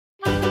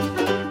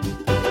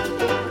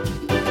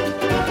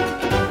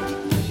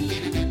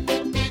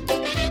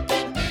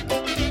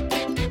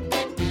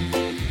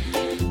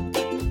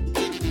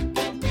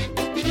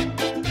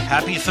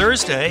Happy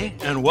Thursday,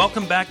 and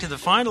welcome back to the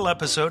final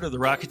episode of the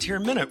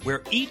Rocketeer Minute,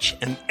 where each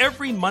and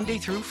every Monday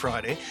through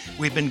Friday,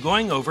 we've been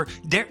going over,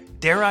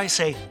 dare I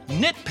say,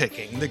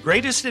 nitpicking the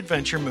greatest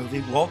adventure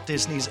movie Walt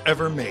Disney's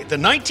ever made, the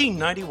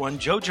 1991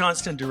 Joe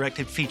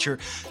Johnston-directed feature,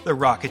 The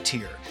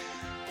Rocketeer.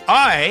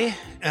 I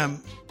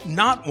am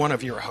not one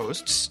of your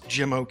hosts,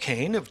 Jim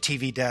O'Kane of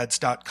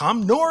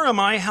TVDads.com, nor am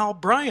I Hal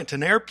Bryant,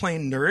 an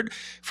airplane nerd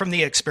from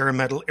the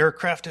Experimental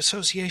Aircraft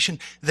Association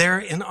there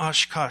in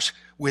Oshkosh,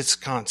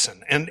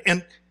 Wisconsin.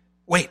 And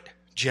wait,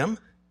 Jim,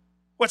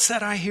 what's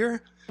that I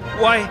hear?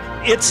 Why,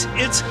 it's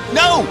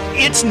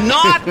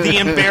not the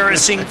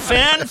embarrassing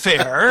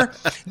fanfare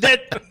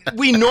that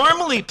we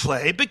normally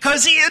play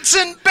because it's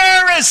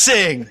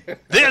embarrassing.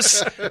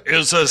 This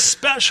is a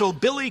special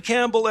Billy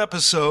Campbell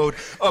episode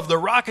of the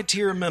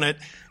Rocketeer Minute,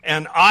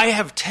 and I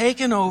have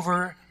taken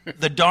over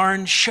the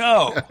darn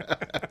show.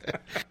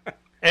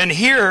 And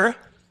here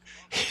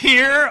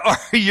are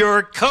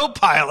your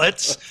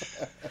co-pilots,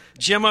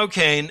 Jim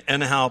O'Kane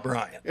and Hal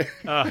Bryant.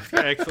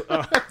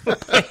 Excellent.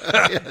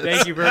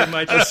 Thank you very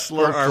much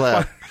for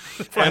our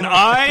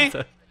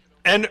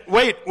and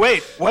wait,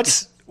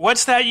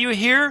 what's that you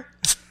hear?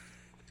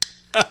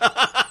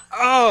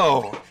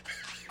 Oh,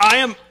 I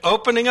am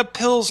opening a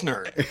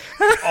Pilsner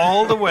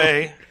all the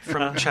way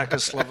from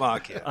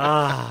Czechoslovakia.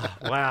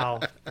 Wow.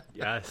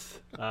 Yes.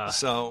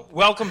 So,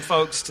 welcome,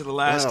 folks, to the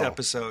last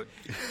episode.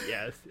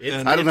 Yes.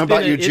 I don't know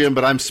about you, Jim,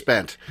 but I'm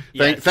spent.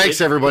 Yes,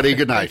 thanks, everybody.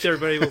 Good night. Thanks,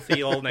 everybody. We'll see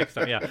you all next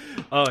time. Yeah.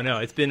 Oh no,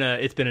 it's been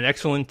an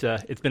excellent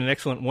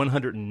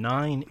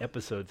 109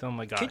 episodes. Oh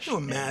my gosh. Can you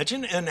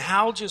imagine? And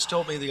Hal just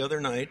told me the other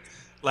night,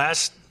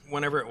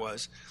 whenever it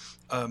was,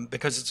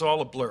 because it's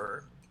all a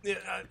blur,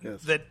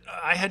 that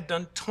I had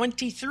done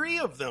 23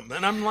 of them,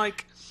 and I'm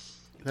like,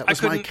 that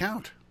was my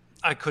count.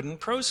 I couldn't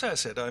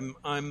process it.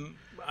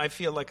 I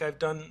feel like I've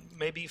done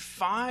maybe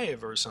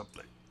 5 or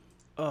something.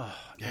 Oh,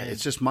 yeah,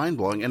 it's just mind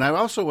blowing. And I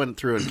also went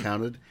through and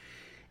counted,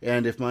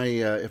 and if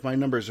my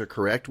numbers are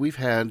correct, we've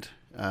had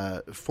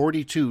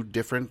 42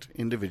 different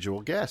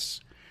individual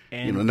guests.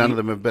 And none of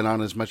them have been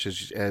on as much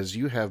as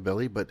you have,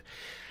 Billy. But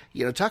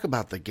talk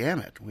about the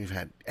gamut. We've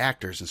had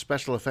actors and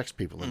special effects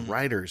people, and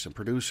writers and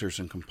producers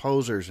and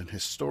composers and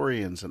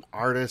historians and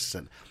artists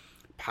and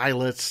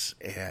pilots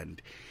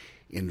and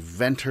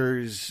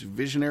inventors,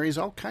 visionaries,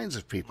 all kinds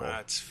of people.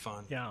 That's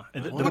fun. Yeah.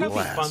 What a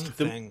fun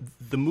thing.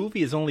 The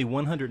movie is only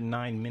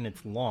 109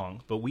 minutes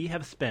long, but we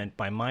have spent,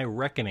 by my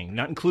reckoning,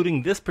 not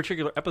including this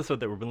particular episode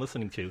that we've been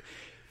listening to,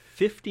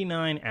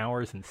 59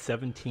 hours and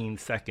 17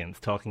 seconds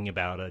talking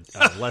about a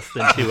less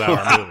than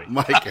 2-hour movie.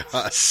 My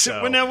gosh.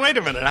 Well, now, wait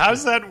a minute. How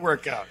does that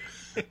work out?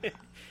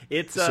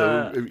 It's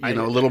a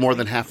little more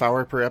than half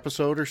hour per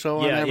episode or so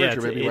on average,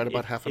 or maybe right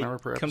about half an hour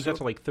per episode. It comes up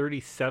to like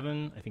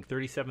 37. I think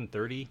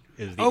 37:30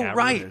 is the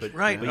average.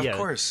 Right. But of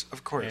course.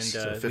 And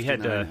so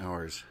 59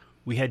 hours.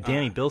 We had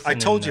Danny Bilson. I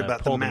told you and,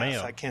 about Paul the math.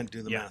 DeMeo. I can't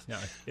do the math. No,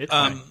 it's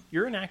fine.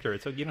 You're an actor,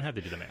 so you don't have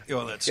to do the math.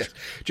 Well, that's true.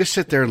 Just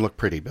sit there and look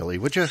pretty, Billy,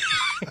 would you?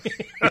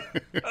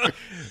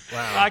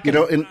 Wow.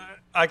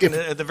 I can,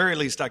 at the very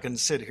least, I can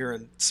sit here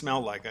and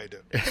smell like I do.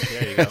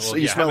 There you go. Well, so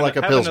you smell like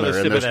a Pilsner. Have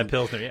another sip of that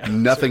Pilsner,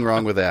 nothing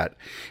wrong with that.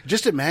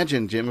 Just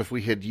imagine, Jim, if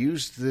we had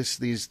used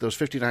those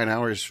 59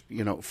 hours,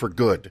 for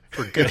good.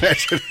 For good.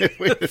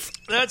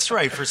 That's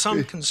right, for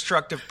some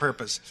constructive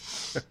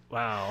purpose.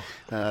 Wow.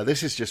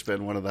 This has just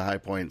been one of the high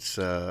points,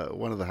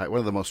 one of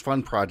the most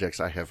fun projects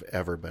I have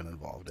ever been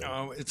involved in.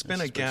 Oh, it's been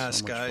a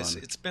gas, guys.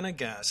 It's been a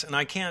gas. And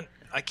I can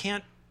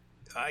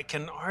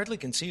hardly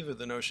conceive of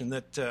the notion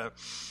that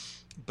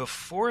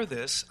before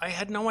this, I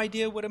had no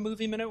idea what a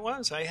movie minute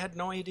was. I had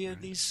no idea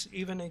these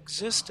even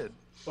existed.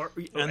 Or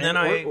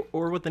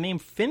what the name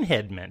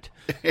Finhead meant.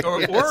 Or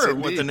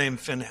what the name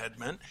Finhead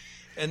meant.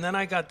 And then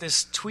I got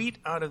this tweet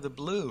out of the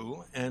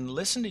blue and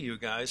listened to you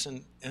guys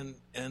and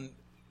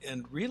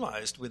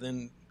realized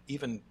within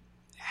even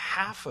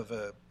half of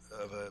a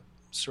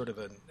sort of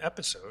an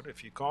episode,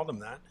 if you call them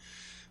that,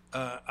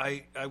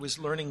 I was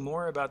learning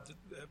more about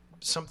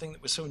something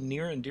that was so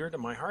near and dear to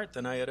my heart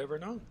than I had ever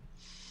known.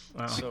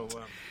 Wow. So,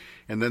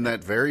 and then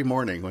that very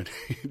morning when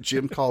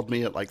Jim called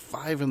me at like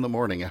 5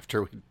 a.m.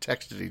 after we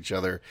texted each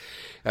other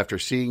after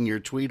seeing your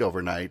tweet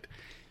overnight,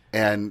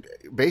 and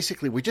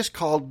basically we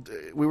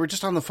were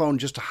just on the phone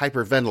just to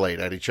hyperventilate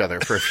at each other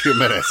for a few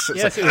minutes.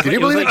 Yes, Did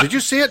you believe it? Did you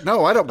see it?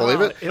 No, I don't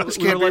believe it. This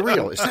can't be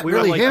real. Is that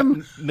really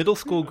him? Middle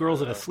school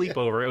girls at a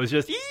sleepover. It was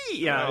just,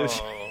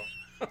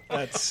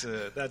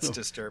 that's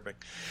disturbing.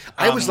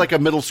 I was like a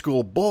middle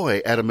school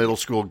boy at a middle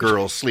school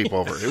girl's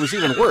sleepover. It was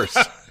even worse.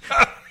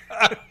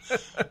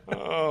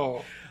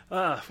 Oh.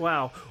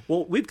 Wow.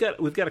 Well, we've got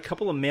a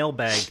couple of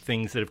mailbag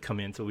things that have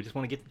come in, so we just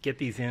want to get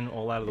these in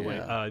all out of the way.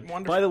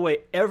 By the way,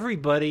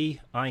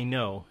 everybody I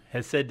know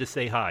has said to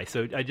say hi.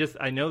 So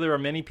I know there are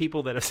many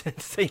people that have said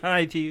to say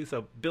hi to you.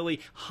 So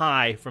Billy,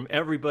 hi from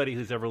everybody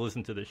who's ever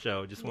listened to the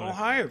show. Just want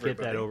to get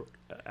that over.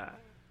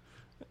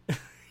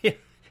 Yeah.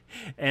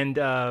 And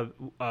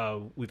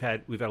we've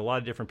had a lot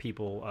of different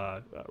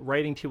people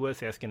writing to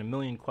us, asking a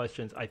million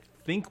questions. I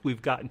think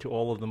we've gotten to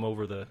all of them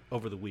over the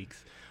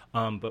weeks.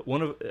 But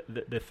one of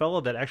the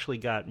fellow that actually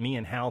got me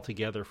and Hal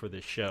together for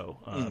this show,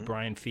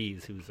 Brian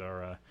Fees, who's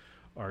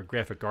our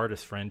graphic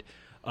artist friend,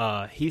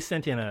 he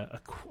sent in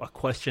a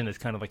question that's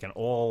kind of like an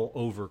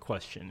all-over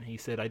question. He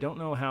said, I don't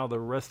know how the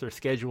rest are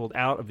scheduled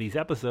out of these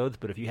episodes,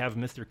 but if you have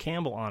Mr.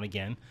 Campbell on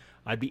again,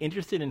 I'd be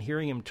interested in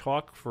hearing him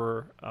talk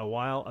for a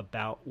while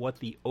about what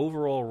the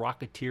overall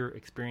Rocketeer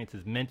experience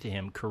has meant to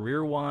him,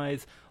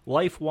 career-wise,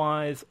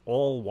 life-wise,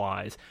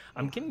 all-wise.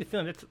 I'm getting the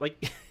feeling that's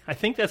like, I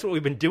think that's what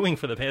we've been doing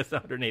for the past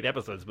 108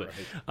 episodes. But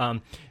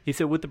he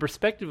said, with the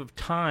perspective of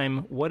time,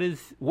 what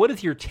is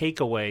your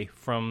takeaway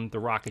from the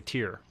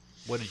Rocketeer?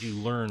 What did you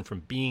learn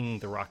from being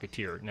the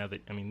Rocketeer? Now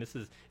that, I mean, this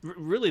is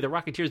really, the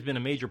Rocketeer has been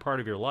a major part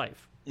of your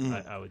life,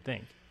 I would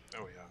think.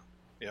 Oh,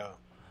 yeah.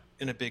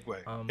 In a big way.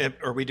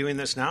 Are we doing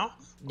this now?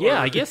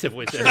 Yeah, I guess if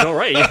it's all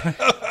right.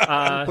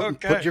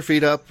 Okay. Put your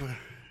feet up.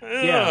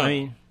 Yeah, I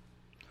mean,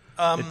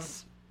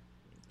 it's,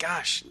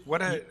 gosh,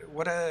 what a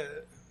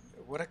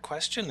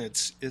question.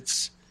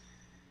 It's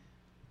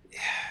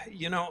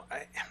you know,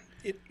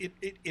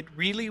 it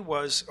really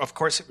was. Of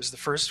course, it was the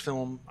first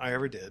film I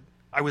ever did.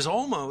 I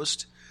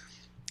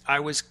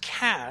was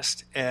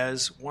cast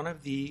as one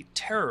of the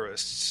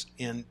terrorists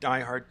in Die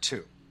Hard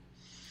 2.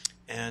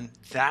 And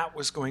that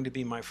was going to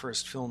be my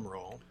first film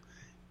role.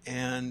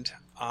 And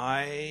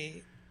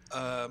my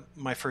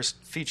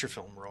first feature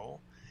film role.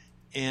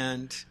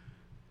 And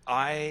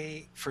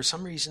for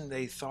some reason,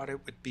 they thought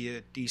it would be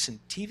a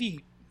decent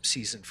TV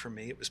season for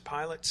me. It was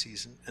pilot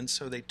season. And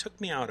so they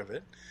took me out of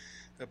it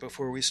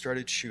before we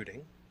started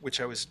shooting, which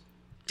I was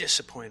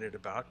disappointed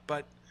about.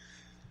 But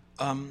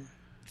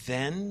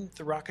then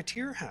The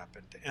Rocketeer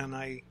happened, and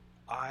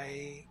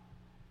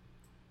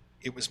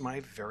it was my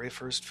very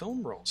first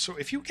film role. So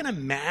if you can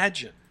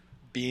imagine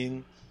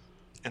being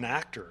an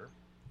actor,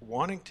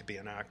 wanting to be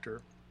an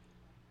actor,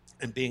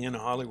 and being in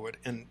Hollywood,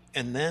 and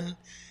then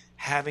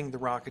having The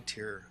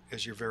Rocketeer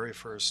as your very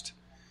first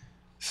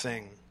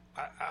thing,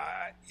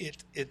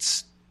 it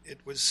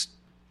was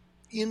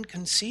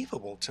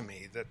inconceivable to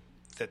me that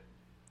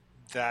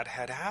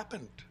had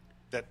happened.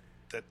 That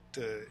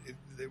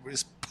it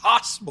was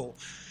possible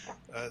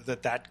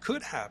that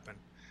could happen,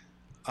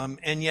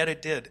 and yet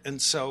it did.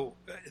 And so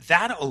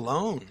that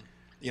alone,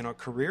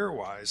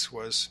 career-wise,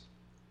 was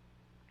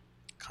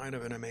kind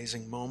of an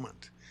amazing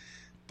moment.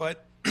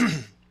 But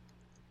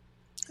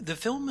the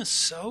film is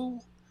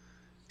so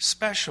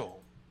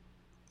special.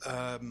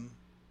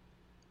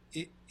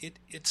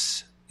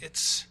 It's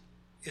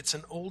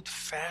an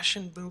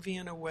old-fashioned movie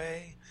in a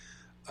way,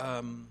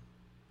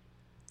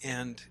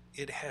 and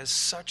it has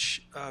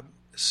such a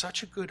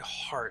good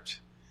heart,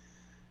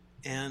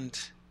 and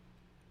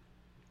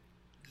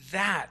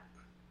that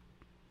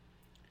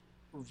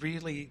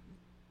really,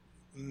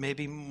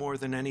 maybe more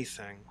than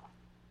anything,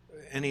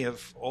 any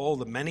of all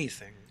the many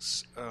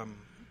things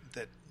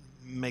that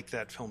make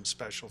that film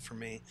special for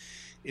me,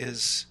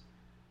 is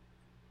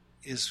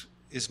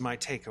my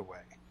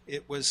takeaway.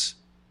 It was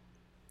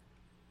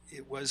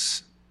the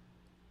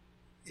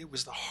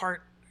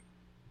heart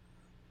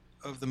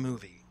of the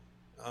movie.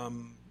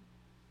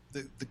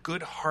 The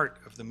good heart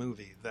of the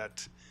movie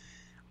that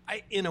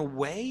in a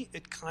way,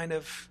 it kind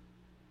of,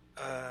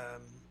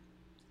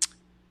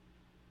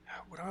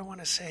 what do I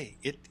want to say?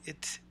 It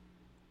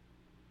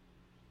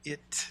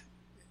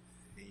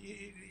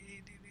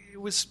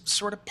was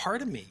sort of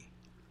part of me.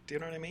 Do you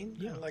know what I mean?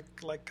 Yeah.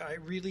 Like I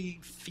really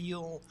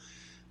feel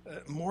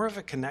more of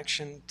a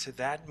connection to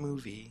that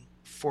movie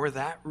for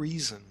that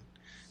reason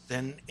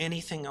than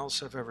anything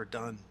else I've ever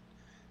done.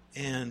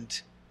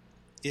 And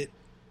it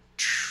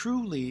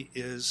truly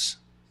is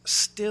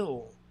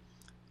still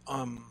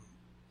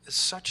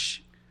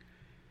such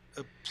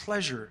a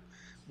pleasure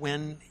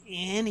when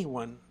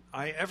anyone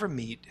I ever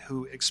meet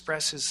who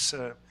expresses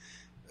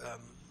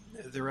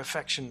their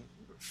affection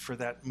for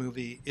that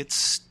movie. It's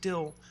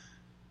still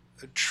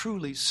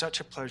truly such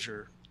a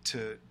pleasure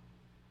to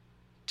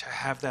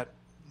have that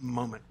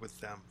moment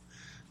with them,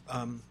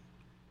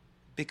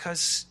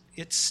 because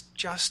it's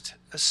just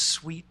a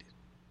sweet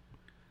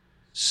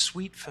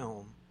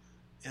film,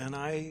 and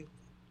I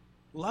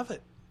love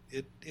it.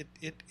 It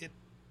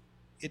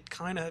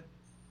kind of,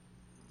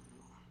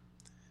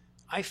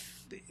 I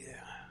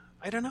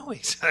don't know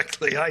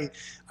exactly.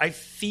 I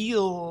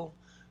feel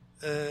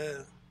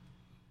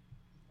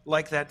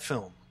like that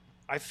film.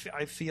 I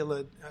feel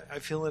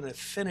an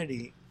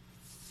affinity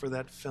for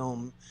that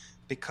film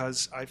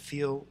because I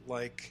feel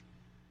like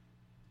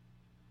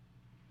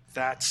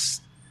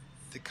that's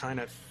the kind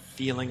of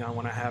feeling I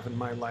want to have in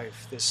my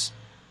life. This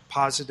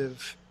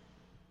positive,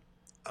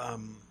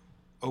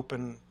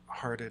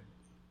 open-hearted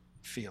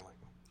feeling.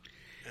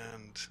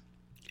 And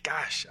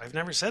gosh, I've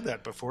never said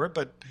that before,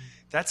 but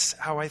that's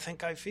how I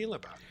think I feel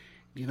about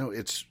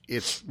it.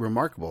 It's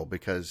remarkable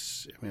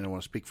because, I mean, I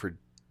want to speak for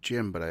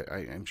Jim, but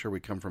I'm sure we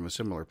come from a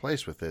similar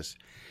place with this.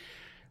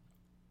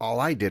 All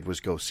I did was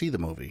go see the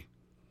movie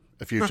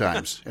a few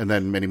times, and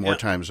then many more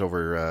times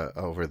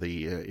over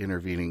the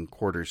intervening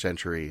quarter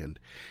century, and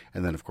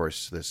then of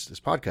course this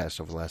podcast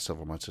over the last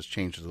several months has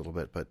changed a little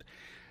bit. But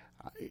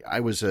I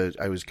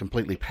was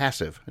completely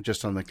passive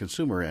just on the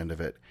consumer end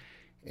of it.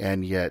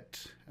 And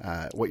yet,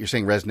 what you're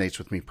saying resonates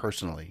with me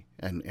personally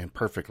and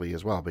perfectly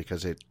as well,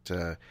 because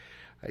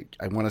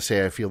I want to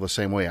say I feel the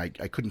same way. I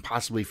couldn't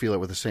possibly feel it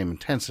with the same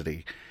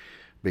intensity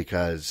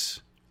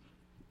because,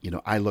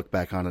 I look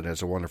back on it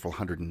as a wonderful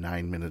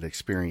 109-minute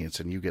experience,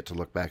 and you get to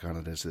look back on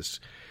it as this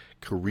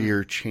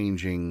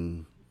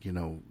career-changing,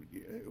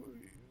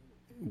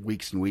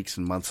 weeks and weeks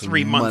and months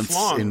 3 months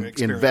long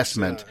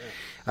investment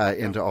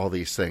into all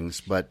these things.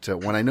 But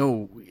when I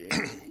know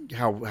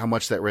how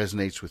much that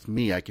resonates with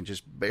me, I can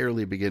just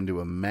barely begin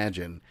to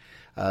imagine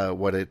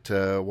what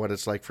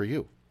it's like for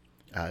you.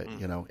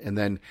 And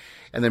then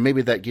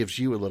maybe that gives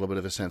you a little bit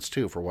of a sense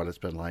too for what it's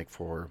been like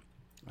for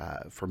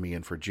me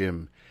and for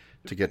Jim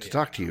to get to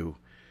talk to you,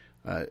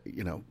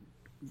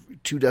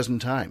 24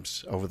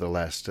 times over the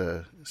last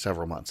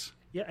several months.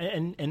 Yeah,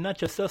 and not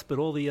just us, but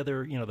all the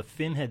other, the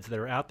Finheads that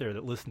are out there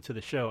that listen to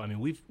the show. I mean,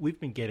 we've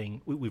been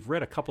getting, we've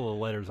read a couple of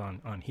letters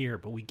on here,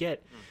 but we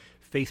get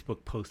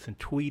Facebook posts and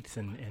tweets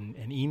and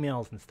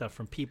emails and stuff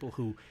from people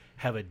who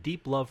have a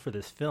deep love for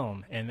this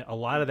film, and a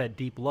lot of that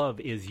deep love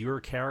is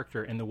your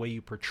character and the way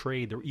you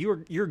portrayed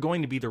you're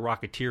going to be the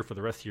Rocketeer for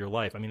the rest of your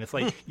life. I mean, it's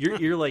like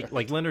you're like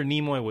Leonard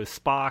Nimoy was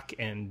Spock,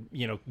 and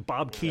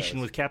Bob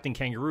Keeshan was Captain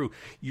Kangaroo.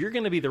 You're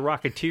going to be the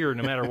Rocketeer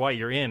no matter what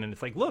you're in, and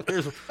it's like, look,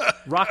 there's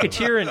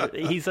Rocketeer, and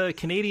he's a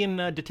Canadian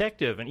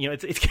detective, and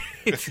it's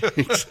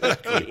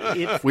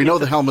we know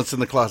the helmet's in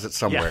the closet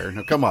somewhere. Yeah.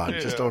 No, come on,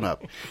 just own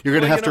up. You're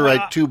going to have to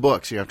write 2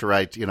 books. You have to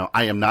write,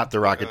 I am not the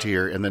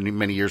Rocketeer, and then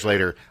many years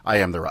later, I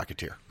am the Rocketeer.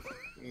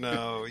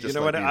 No, you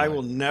know what? I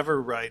will never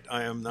write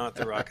I am not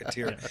the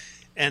Rocketeer.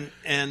 and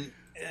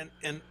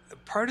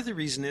part of the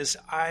reason is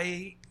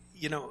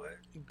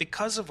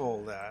because of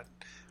all that,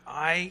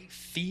 I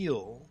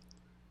feel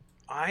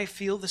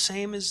the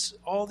same as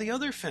all the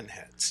other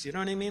Finheads. You know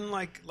what I mean?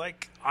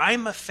 Like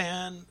I'm a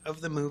fan of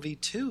the movie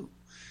too,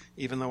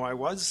 even though I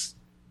was,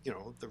 the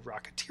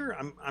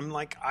Rocketeer. I'm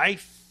like, I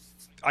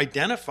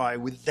identify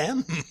with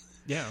them.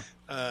 Yeah.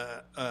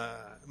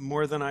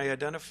 More than I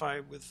identify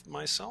with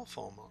myself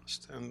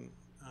almost. And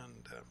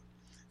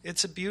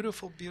it's a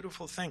beautiful,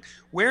 beautiful thing.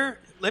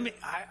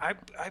 I've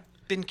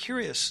been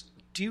curious.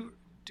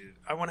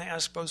 I want to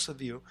ask both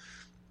of you,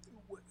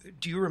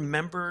 do you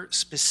remember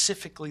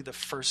specifically the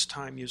first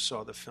time you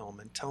saw the film?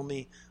 And tell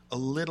me a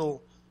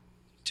little,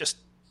 just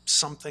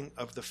something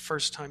of the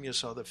first time you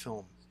saw the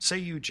film. Say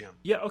you, Jim.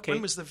 Yeah, okay.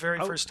 When was the very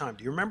first time?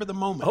 Do you remember the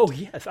moment? Oh,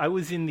 yes. I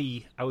was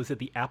at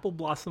the Apple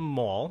Blossom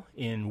Mall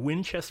in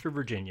Winchester,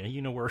 Virginia.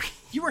 You know where...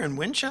 You were in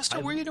Winchester?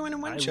 What were you doing in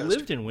Winchester? I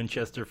lived in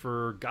Winchester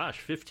for,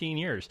 15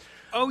 years.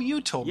 Oh,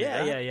 you told me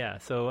that. Yeah.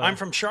 So I'm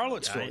from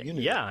Charlottesville.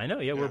 I know.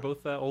 Yeah, we're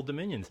both Old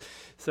Dominions.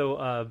 So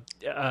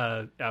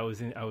I was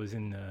in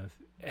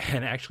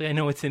and actually, I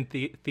know it's in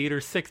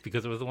Theater 6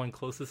 because it was the one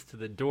closest to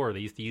the door.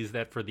 They used to use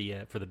that for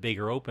the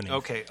bigger openings.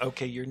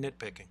 Okay, you're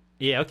nitpicking.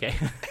 Yeah, okay.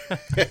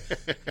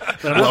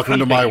 Welcome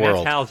to my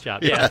world. That's Hal's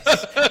job. Yeah.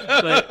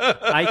 But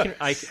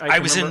I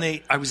was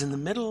in the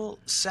middle,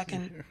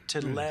 second to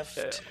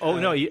left.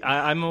 No,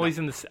 I'm always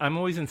in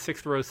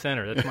 6th row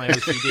center. That's my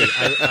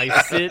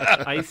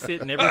OCD. I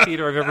sit in every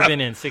theater I've ever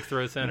been in, 6th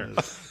row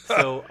center.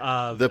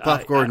 So the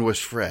popcorn was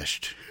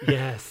fresh.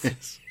 Yes.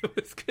 It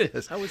was good.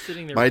 Yes. I was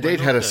sitting there. My date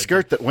had a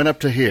skirt that went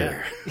up to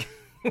here. Yeah.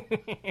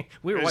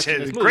 We were watching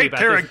this movie great about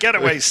pair this. of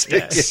getaway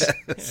sticks.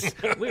 Yes.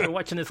 We were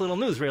watching this little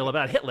newsreel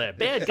about Hitler,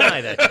 bad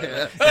guy.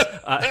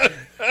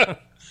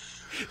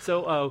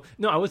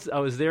 No, I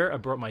was there. I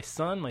brought my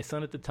son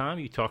at the time.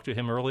 You talked to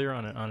him earlier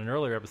on an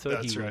earlier episode.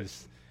 That's right.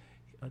 Was,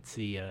 let's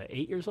see,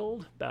 8 years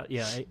old.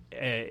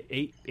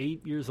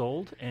 Eight years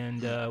old,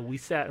 and we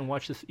sat and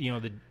watched this.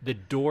 The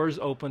doors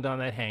opened on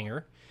that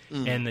hangar,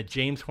 and the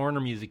James Horner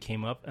music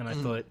came up, and I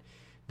thought,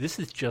 this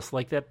is just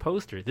like that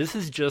poster. This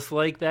is just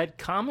like that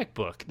comic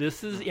book.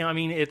 This is,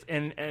 it's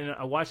and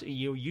I watched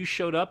you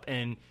showed up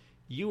and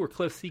you were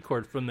Cliff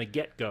Secord from the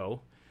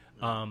get-go.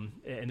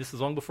 And this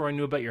was long before I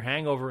knew about your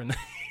hangover and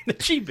the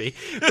chibi.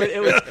 But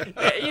it was,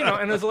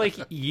 and it was like,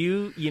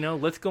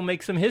 let's go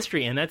make some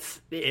history. And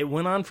it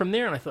went on from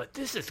there. And I thought,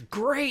 this is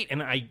great.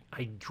 And I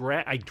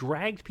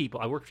dragged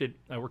people. I worked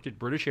at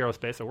British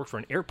Aerospace. I worked for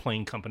an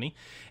airplane company.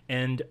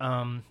 And,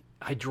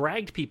 I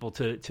dragged people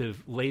to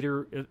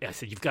later. I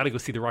said, "You've got to go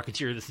see The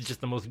Rocketeer. This is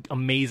just the most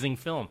amazing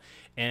film."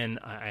 And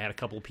I had a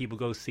couple of people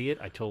go see it.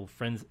 I told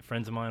friends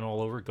of mine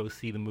all over, go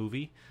see the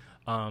movie.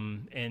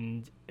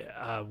 And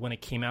when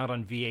it came out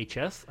on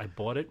VHS, I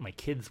bought it. My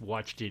kids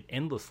watched it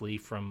endlessly.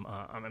 From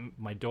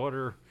my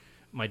daughter,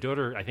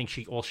 I think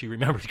all she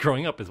remembers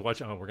growing up is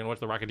watching. Oh, we're gonna watch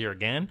The Rocketeer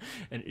again.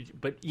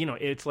 But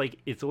it's like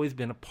it's always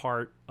been a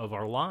part of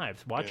our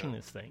lives watching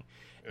this thing.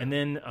 And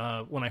then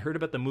when I heard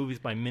about the movies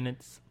by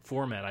minutes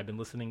format, I've been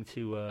listening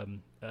to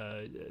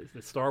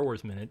the Star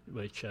Wars Minute,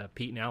 which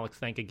Pete and Alex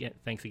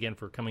thanks again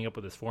for coming up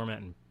with this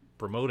format and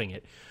promoting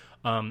it.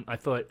 I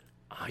thought,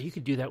 you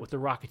could do that with The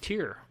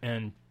Rocketeer,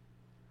 and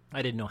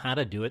I didn't know how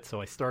to do it,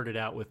 so I started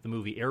out with the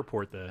movie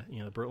Airport, the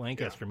Burt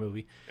Lancaster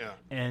movie. Yeah.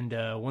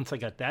 And once I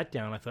got that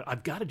down, I thought,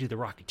 I've got to do The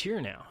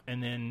Rocketeer now.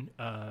 And then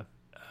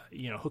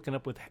hooking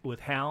up with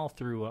Hal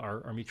through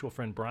our mutual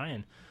friend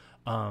Brian.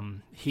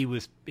 He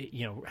was,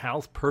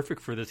 Hal's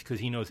perfect for this because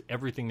he knows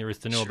everything there is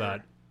to know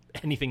about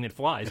anything that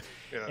flies.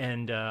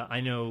 And I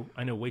know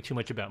way too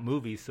much about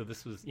movies, so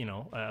this was,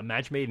 a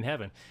match made in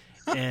heaven.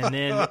 And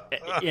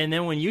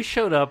then when you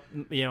showed up,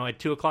 at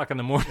 2:00 in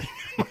the morning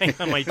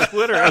on my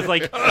Twitter, I was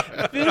like,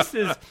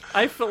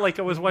 I felt like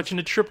I was watching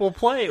a triple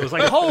play. It was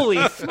like,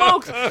 holy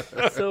smokes.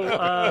 So,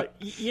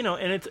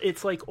 and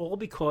it's like all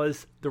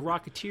because The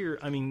Rocketeer,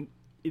 I mean,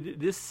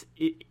 this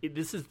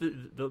is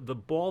the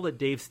ball that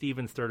Dave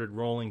Stevens started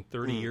rolling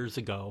 30 years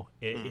ago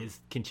is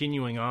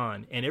continuing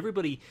on. And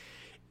everybody,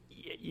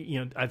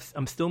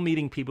 I'm still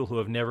meeting people who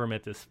have never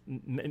met this,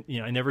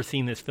 never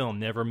seen this film,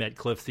 never met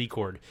Cliff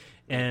Secord.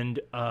 And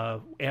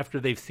after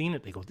they've seen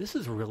it, they go, this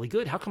is really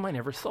good. How come I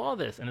never saw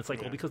this? And it's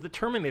like, well, because the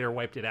Terminator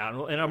wiped it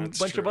out and a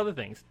bunch of other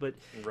things. But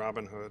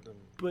Robin Hood.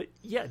 But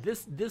yeah,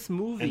 this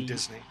movie. And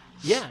Disney.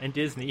 Yeah, and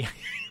Disney.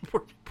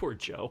 poor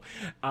Joe.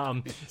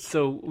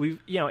 So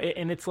we've,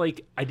 and it's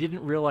like, I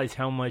didn't realize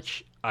how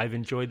much I've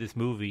enjoyed this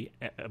movie,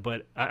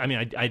 but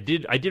I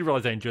did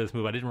realize I enjoyed this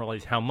movie. I didn't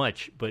realize how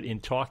much, but in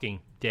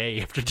talking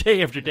day after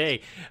day after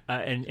day,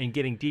 and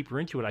getting deeper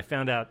into it, I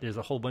found out there's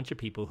a whole bunch of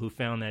people who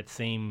found that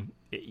same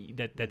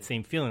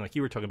feeling, like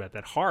you were talking about,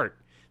 that heart,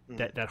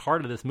 that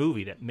heart of this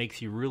movie that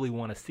makes you really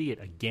want to see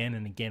it again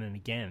and again and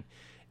again.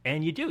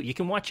 And you do. You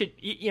can watch it.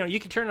 You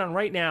can turn it on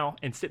right now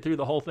and sit through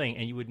the whole thing,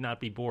 and you would not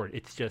be bored.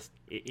 It's just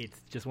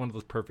one of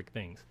those perfect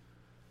things.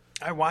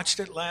 I watched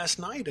it last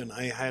night, and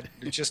I had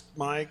just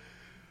it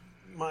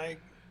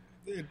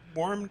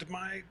warmed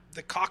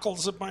the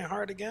cockles of my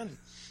heart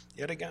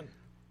yet again.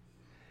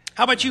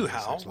 How about you,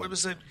 Hal? What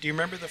was it? Do you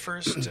remember the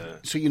first?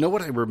 So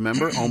what I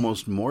remember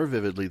almost more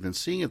vividly than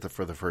seeing it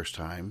for the first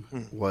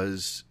time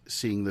was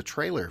seeing the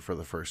trailer for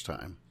the first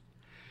time.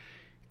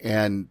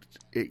 And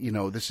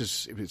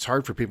it's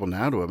hard for people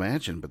now to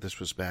imagine, but this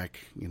was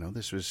back.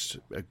 This was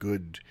a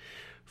good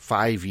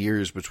 5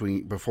 years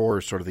before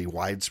sort of the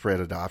widespread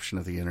adoption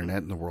of the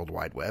internet and the World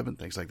Wide Web and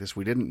things like this.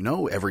 We didn't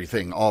know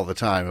everything all the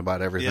time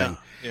about everything.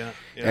 Yeah.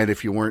 And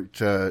if you weren't,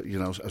 a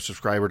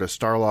subscriber to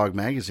Starlog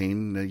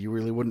magazine, you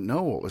really wouldn't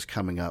know what was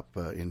coming up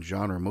in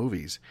genre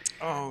movies.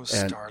 Oh,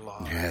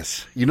 Starlog.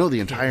 Yes. The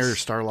entire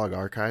Starlog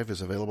archive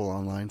is available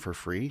online for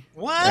free.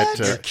 What?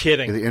 You're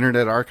kidding. The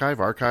Internet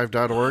Archive,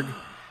 archive.org.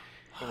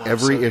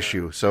 Every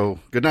issue. So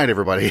good night,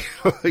 everybody.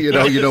 you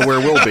know where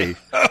we'll be.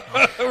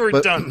 We're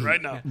done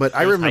right now. But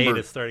I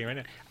remember starting right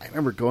now. I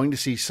remember going to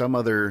see some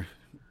other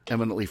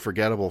eminently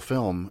forgettable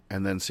film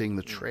and then seeing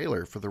the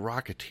trailer for The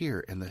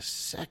Rocketeer. And the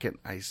second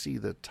I see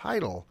the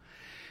title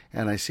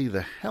and I see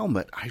the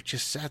helmet, I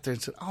just sat there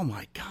and said, "Oh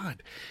my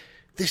God,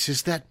 this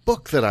is that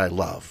book that I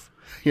love."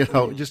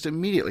 Just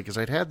immediately, because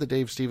I'd had the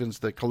Dave Stevens,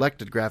 the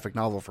collected graphic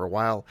novel for a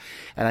while.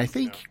 And I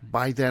think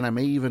by then I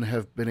may even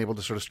have been able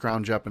to sort of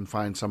scrounge up and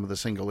find some of the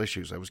single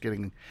issues. I was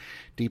getting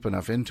deep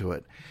enough into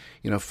it.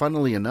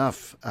 Funnily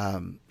enough,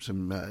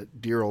 some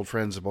dear old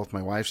friends of both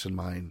my wife's and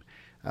mine,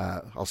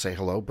 I'll say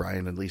hello,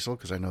 Brian and Liesl,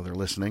 because I know they're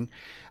listening,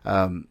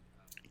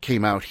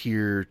 came out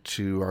here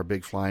to our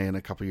big fly-in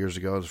a couple years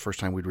ago. It was the first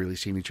time we'd really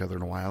seen each other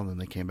in a while, and then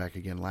they came back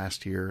again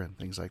last year and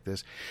things like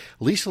this.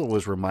 Liesl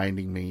was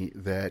reminding me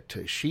that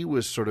she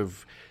was sort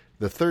of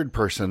the third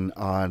person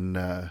on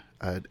a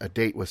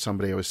date with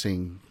somebody I was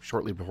seeing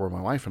shortly before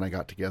my wife and I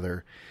got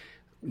together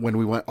when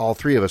all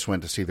three of us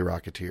went to see The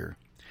Rocketeer.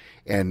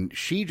 And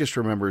she just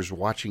remembers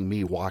watching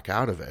me walk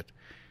out of it.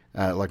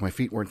 Like my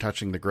feet weren't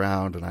touching the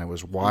ground and I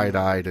was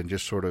wide-eyed and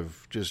just sort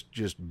of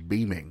just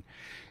beaming.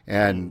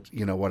 And,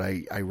 what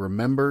I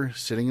remember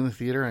sitting in the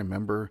theater, I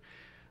remember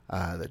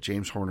that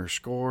James Horner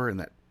score and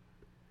that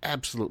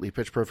absolutely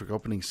pitch-perfect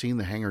opening scene,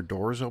 the hangar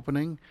doors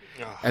opening.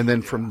 Oh, and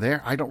then from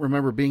there, I don't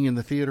remember being in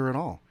the theater at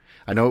all.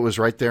 I know it was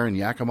right there in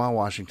Yakima,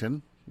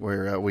 Washington,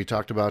 where we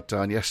talked about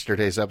on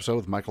yesterday's episode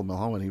with Michael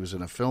Milhoan. He was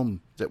in a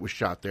film that was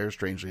shot there,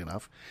 strangely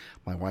enough,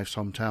 my wife's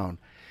hometown.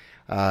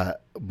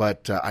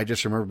 But I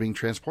just remember being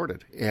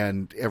transported.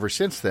 And ever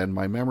since then,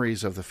 my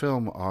memories of the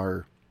film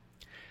are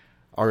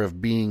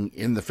of being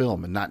in the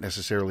film and not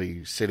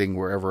necessarily sitting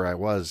wherever I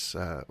was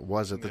at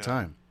the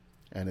time.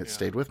 And it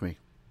stayed with me.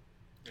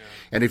 Yeah.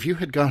 And if you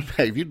had gone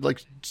back, if you'd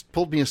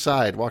pulled me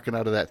aside walking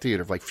out of that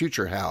theater, like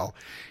future Hal,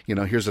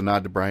 here's a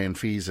nod to Brian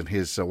Fees and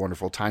his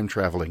wonderful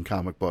time-traveling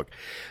comic book.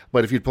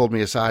 But if you'd pulled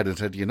me aside and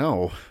said,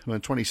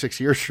 26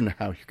 years from now,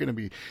 you're going to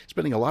be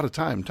spending a lot of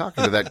time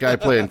talking to that guy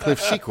playing Cliff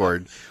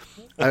Secord,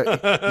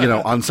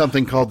 on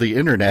something called the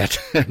internet.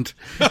 And,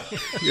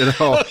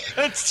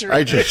 that's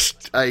right.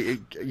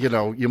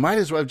 You might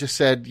as well have just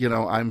said,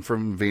 I'm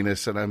from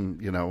Venus and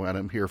and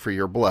I'm here for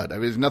your blood. I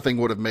mean, nothing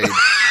would have made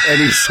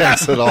any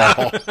sense at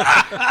all.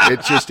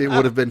 It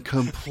would have been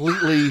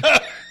completely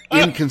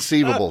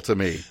inconceivable to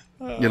me.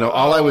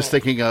 All I was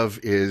thinking of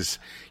is,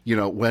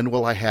 when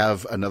will I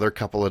have another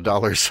couple of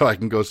dollars so I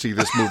can go see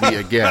this movie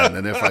again?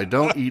 And if I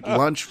don't eat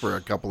lunch for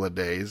a couple of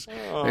days,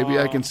 maybe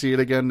I can see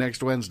it again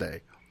next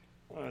Wednesday.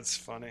 That's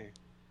funny.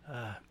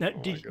 Now,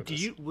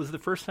 was the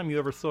first time you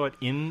ever saw it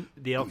in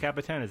the El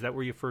Capitan? Is that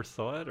where you first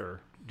saw it,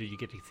 or? did you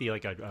get to see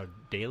like a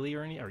daily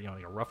or any, or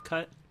like a rough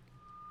cut?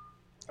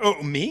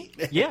 Oh, me?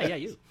 Yeah,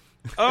 you.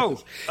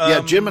 Oh,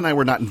 yeah. Jim and I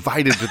were not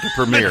invited to the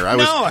premiere. I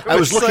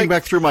was looking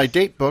back through my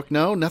date book.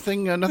 No,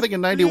 nothing in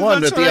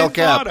 '91 at the El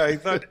Cap. I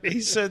thought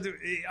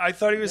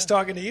he was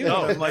talking to you.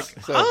 Oh, I'm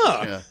like,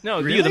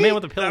 no, really? You, the man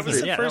with the pills. That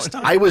was the first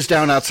time. I was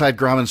down outside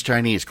Grauman's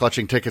Chinese,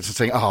 clutching tickets and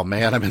saying, "Oh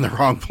man, I'm in the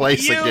wrong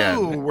place again."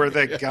 You were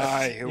the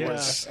guy who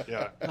was.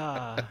 Yeah.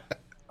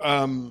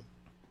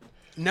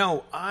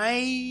 No,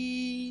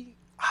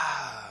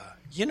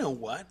 you know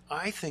what?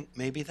 I think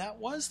maybe that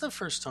was the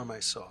first time I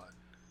saw it.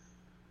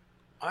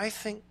 I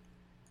think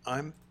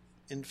I'm,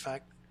 in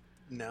fact,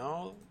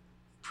 now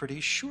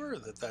pretty sure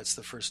that that's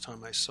the first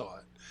time I saw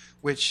it,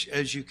 which,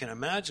 as you can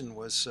imagine,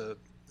 was a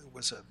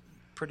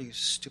pretty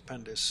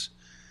stupendous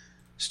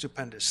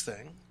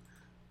thing.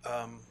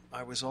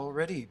 I was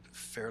already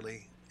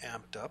fairly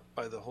amped up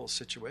by the whole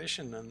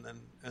situation,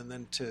 and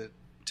then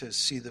to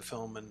see the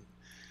film and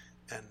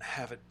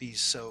have it be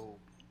so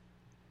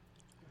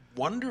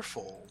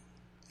wonderful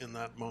in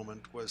that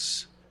moment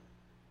was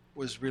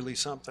really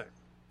something.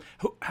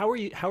 How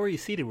are you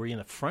seated? Were you in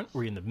the front?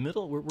 Were you in the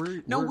middle?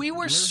 We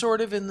were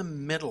sort of in the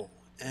middle,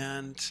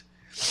 and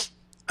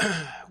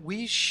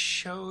we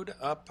showed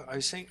up. I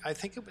think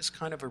it was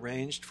kind of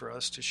arranged for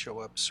us to show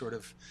up sort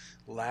of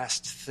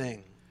last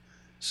thing,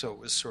 so it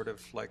was sort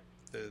of like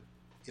the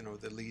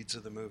leads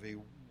of the movie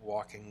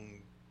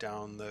walking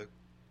down the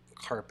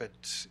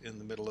carpet in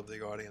the middle of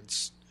the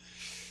audience,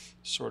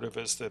 sort of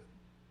as the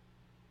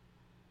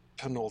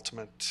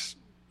penultimate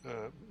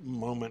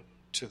moment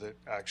to the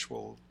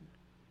actual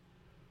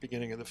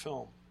beginning of the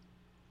film.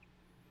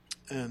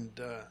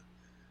 And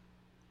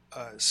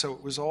so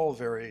it was all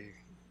very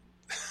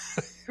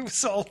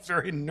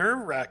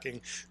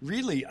nerve-wracking,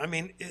 really. I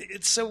mean,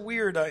 it's so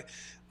weird.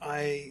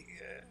 I'm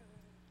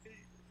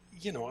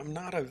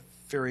not a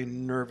very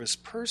nervous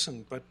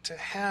person, but to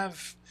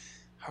have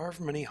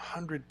however many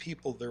hundred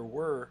people there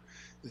were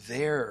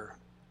there,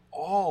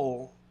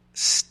 all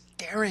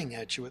staring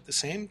at you at the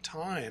same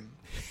time.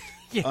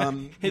 Yeah,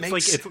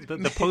 it's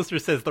the poster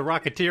says the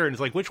Rocketeer, and it's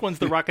like, which one's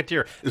the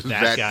Rocketeer?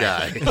 That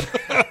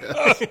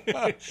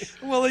guy.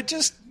 Well, it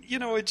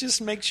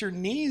just makes your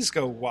knees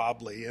go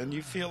wobbly, and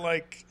you feel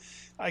like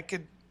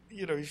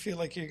you feel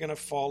like you're going to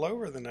fall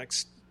over the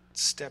next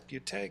step you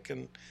take,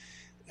 and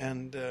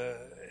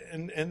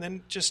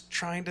then just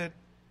trying to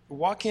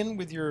walk in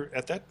with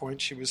at that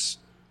point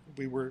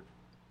we were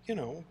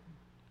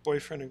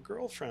boyfriend and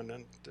girlfriend,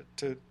 and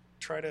to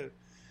try to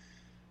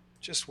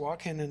just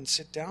walk in and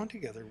sit down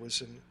together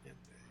was a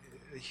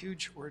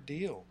huge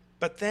ordeal.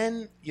 But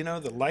then,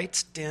 the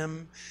lights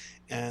dim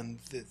and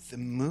the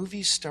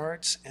movie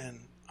starts,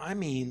 and I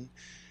mean,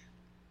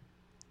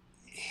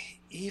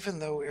 even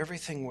though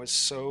everything was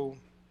so,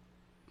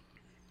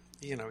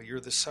 you're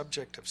the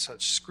subject of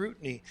such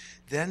scrutiny,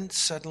 then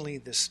suddenly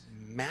this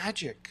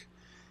magic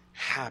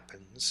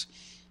happens,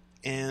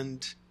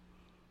 and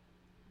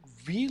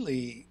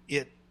really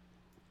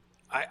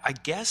I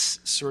guess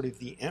sort of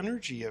the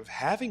energy of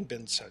having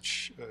been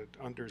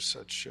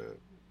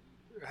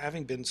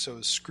having been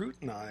so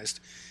scrutinized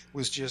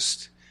was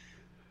just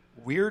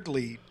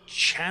weirdly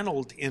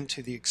channeled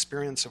into the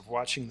experience of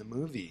watching the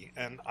movie.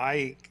 And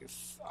I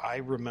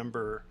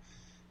remember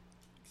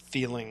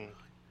feeling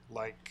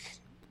like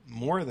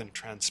more than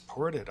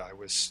transported. I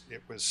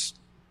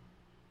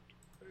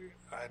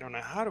don't know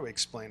how to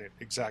explain it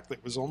exactly.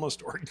 It was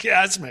almost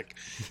orgasmic,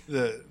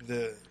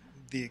 the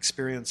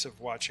experience of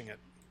watching it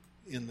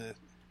in the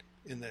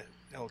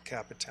El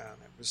Capitan.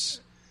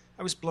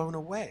 I was blown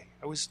away.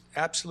 I was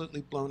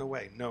absolutely blown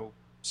away. No,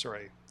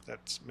 sorry,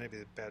 that's maybe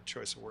a bad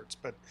choice of words,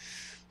 but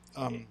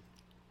I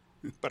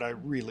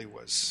really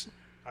was.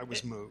 I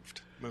was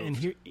moved.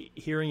 And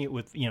hearing it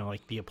with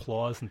like the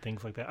applause and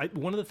things like that.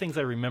 One of the things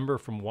I remember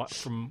from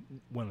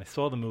when I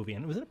saw the movie,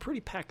 and it was in a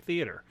pretty packed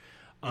theater.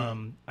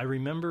 I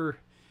remember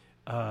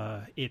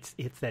it's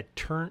that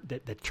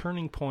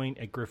turning point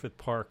at Griffith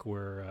Park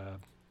where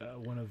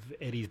one of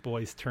Eddie's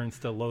boys turns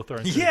to Lothar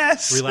and says,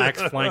 "Yes,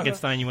 relax,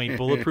 Frankenstein, you ain't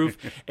bulletproof."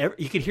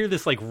 You could hear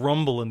this like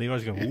rumble in the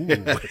audience going, "Ooh!"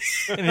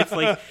 And it's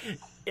like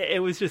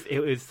it was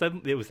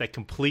that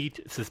complete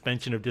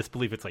suspension of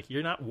disbelief. It's like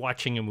you're not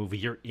watching a movie,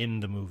 you're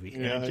in the movie.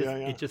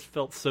 It just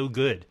felt so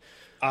good.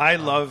 I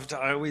loved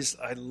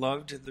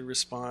the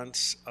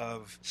response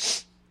of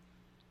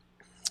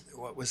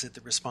what was it?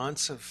 The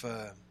response of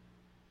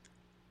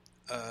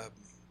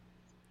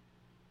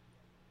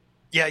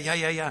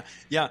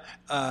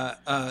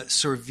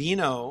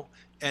Sorvino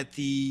at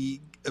the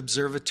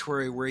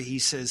observatory, where he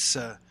says,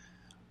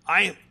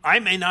 "I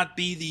may not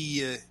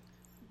be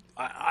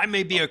I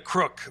may be a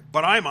crook,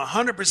 but I'm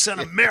 100%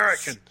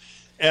 American,"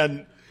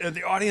 and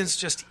the audience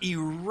just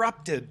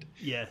erupted.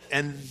 Yes.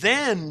 And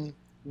then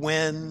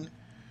when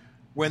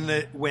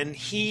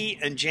he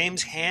and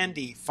James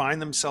Handy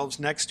find themselves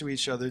next to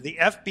each other, the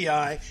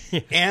FBI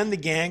and the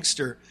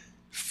gangster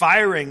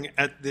firing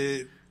at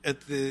the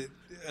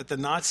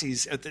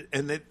Nazis,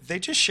 and they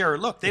just share a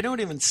look. They don't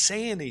even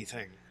say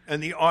anything,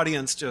 and the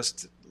audience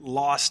just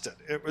lost it.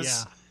 It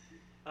was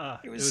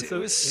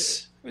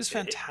It was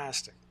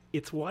fantastic.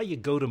 It's why you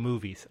go to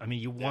movies. I mean,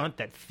 you want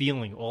that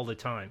feeling all the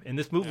time. And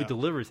this movie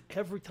delivers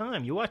every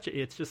time. You watch it,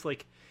 it's just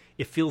like,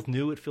 it feels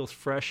new, it feels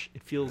fresh,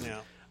 it feels...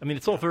 I mean,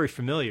 it's all very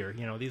familiar.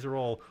 You know, these are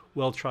all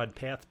well-trod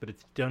paths, but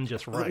it's done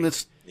just right.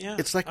 And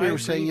it's like we were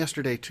saying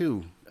yesterday,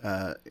 too,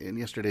 in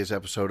yesterday's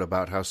episode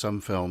about how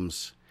some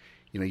films,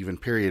 you know, even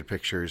period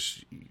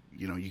pictures,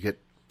 you know, you get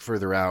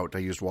further out. I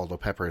used Waldo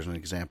Pepper as an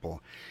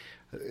example.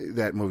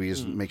 That movie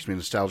makes me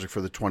nostalgic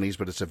for the 20s,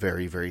 but it's a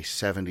very, very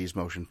 70s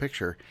motion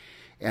picture.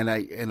 And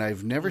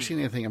I've never seen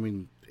anything. I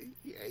mean,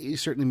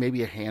 certainly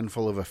maybe a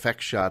handful of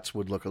effect shots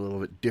would look a little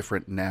bit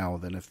different now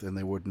than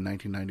they would in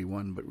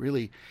 1991. But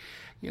really,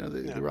 you know,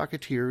 the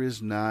Rocketeer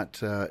is not.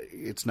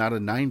 It's not a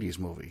 90s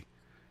movie.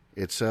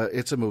 It's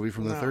a movie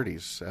from the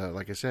 30s.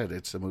 Like I said,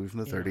 it's a movie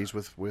from the 30s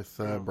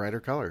with brighter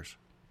colors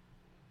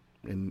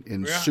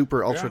in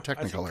super ultra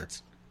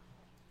technicolor.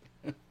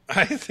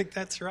 I think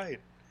that's right.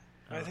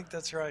 I think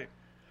that's right.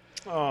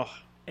 Oh.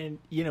 And,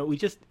 you know, we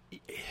just,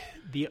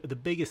 the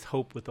biggest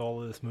hope with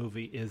all of this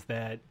movie is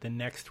that the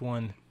next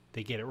one,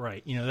 they get it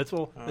right. You know, that's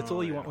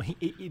all you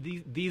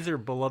want. These are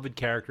beloved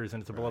characters,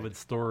 and it's a beloved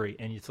story,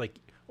 and it's like,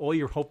 all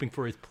you're hoping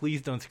for is,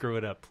 please don't screw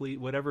it up. Please,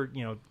 whatever,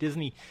 you know,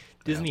 Disney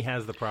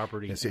has the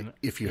property. Yes,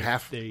 if you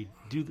have... They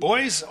do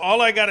boys,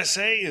 all I got to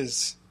say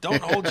is,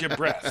 don't hold your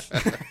breath.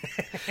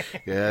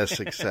 Yes,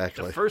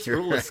 exactly. The first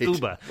rule of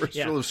scuba. First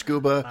rule of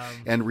scuba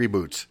and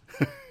reboots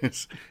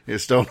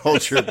is don't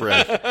hold your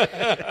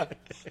breath.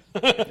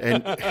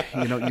 And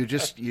you know, you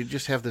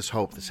just have this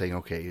hope that saying,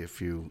 okay,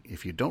 if you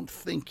don't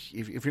think,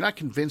 if you're not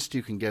convinced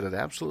you can get it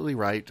absolutely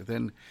right,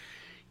 then,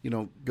 you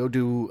know, go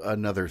do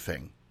another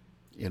thing.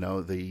 You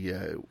know,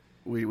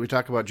 we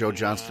talk about Joe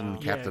Johnston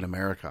and Captain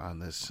America on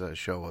this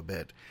show a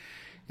bit.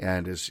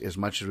 And as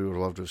much as we would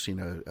love to have seen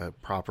a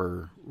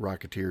proper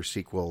Rocketeer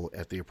sequel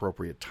at the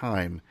appropriate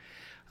time,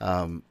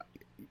 I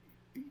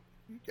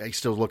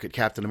still look at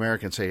Captain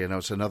America and say, you know,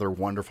 it's another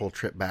wonderful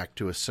trip back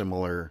to a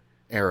similar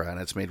era,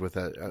 and it's made with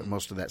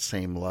most of that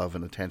same love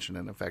and attention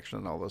and affection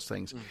and all those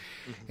things.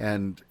 Mm-hmm.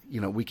 And you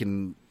know, we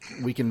can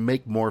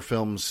make more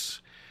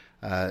films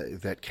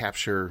that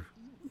capture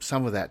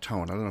some of that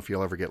tone. I don't know if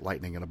you'll ever get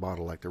lightning in a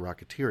bottle like the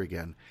Rocketeer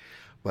again,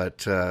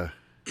 but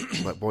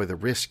boy, the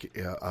risk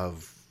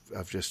of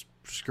just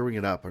screwing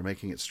it up or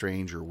making it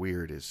strange or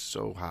weird is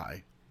so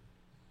high.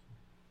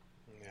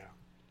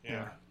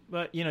 Yeah.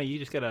 But you know, you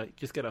just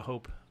gotta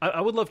hope. I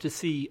would love to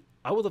see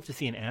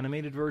an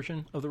animated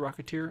version of the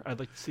Rocketeer. I'd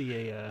like to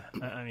see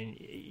I mean,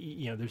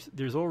 you know,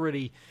 there's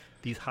already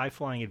these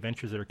high-flying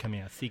adventures that are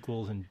coming out,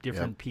 sequels, and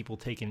different people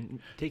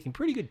taking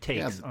pretty good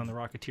takes on the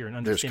Rocketeer and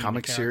understanding. There's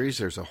comic series.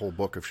 There's a whole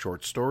book of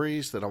short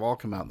stories that have all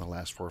come out in the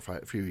last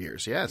few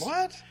years. Yes,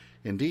 what?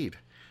 Indeed.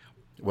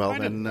 Well,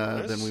 then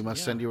we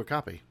must send you a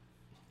copy.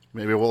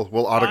 Maybe we'll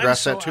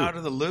autograph that too. I'm so out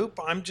of the loop.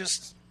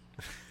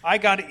 I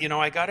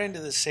got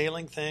into the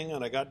sailing thing,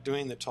 and I got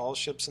doing the tall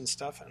ships and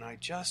stuff, and I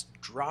just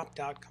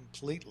dropped out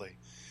completely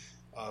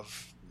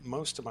of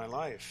most of my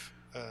life.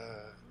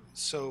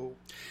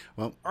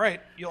 All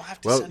right, you'll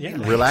have to send me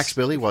that. Relax,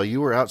 Billy. While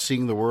you were out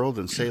seeing the world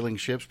and sailing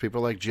ships,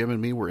 people like Jim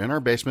and me were in our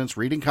basements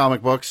reading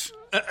comic books,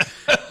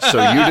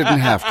 so you didn't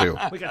have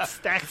to. We got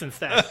stacks and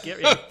stacks.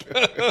 Get ready.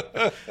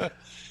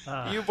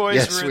 You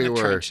boys were in the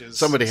trenches.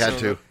 Somebody had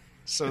to.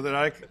 So that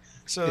I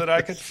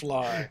could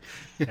fly.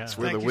 It's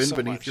where the wind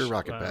beneath your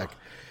rocket pack.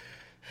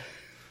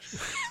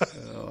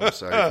 Oh, I'm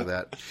sorry for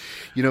that.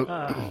 You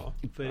know,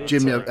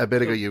 Jim, a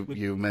bit ago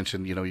you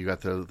mentioned, you know, you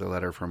got the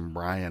letter from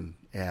Brian,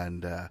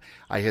 and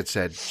I had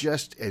said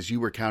just as you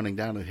were counting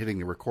down and hitting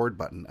the record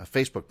button, a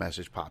Facebook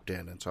message popped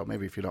in, and so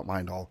maybe if you don't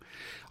mind,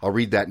 I'll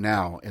read that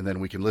now, and then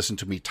we can listen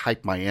to me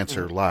type my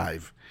answer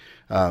live.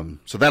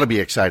 So that'll be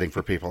exciting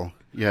for people.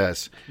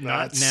 Yes.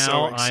 Not now.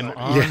 So I'm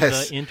on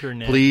the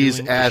internet. Please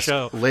ask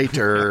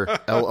later.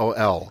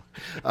 LOL.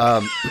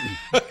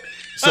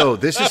 So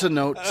this is a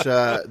note.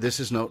 This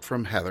is a note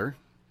from Heather,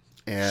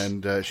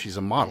 and she's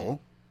a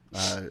model,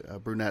 a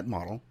brunette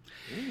model,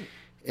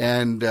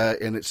 and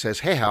it says,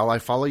 "Hey Hal, I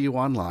follow you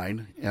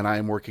online, and I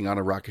am working on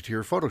a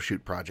Rocketeer photo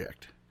shoot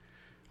project.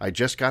 I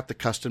just got the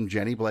custom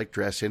Jenny Blake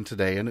dress in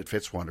today, and it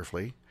fits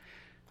wonderfully.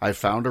 I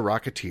found a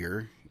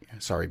Rocketeer."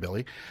 Sorry,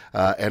 Billy.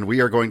 And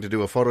we are going to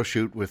do a photo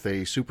shoot with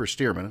a super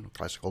steerman, a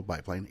classic old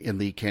biplane, in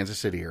the Kansas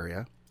City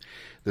area.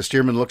 The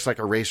steerman looks like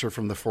a racer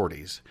from the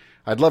 40s.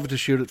 I'd love to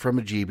shoot it from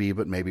a GB,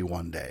 but maybe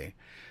one day.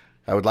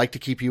 I would like to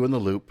keep you in the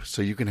loop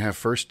so you can have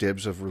first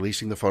dibs of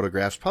releasing the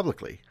photographs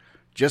publicly.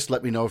 Just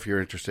let me know if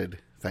you're interested.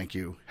 Thank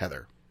you,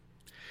 Heather.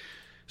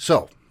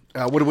 So,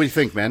 what do we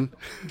think, men?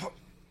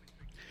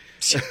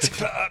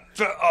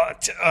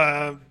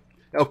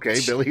 Okay,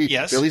 Billy.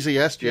 Yes. Billy's a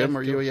yes. Jim,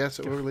 are you a yes?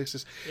 We'll release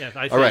this. Yes,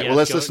 I say all right. yes. Well,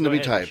 let's go, listen go to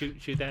me ahead. type.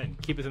 Shoot that. And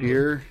keep us in the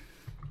Dear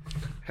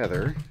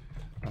Heather,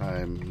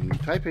 I'm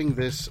typing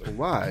this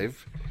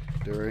live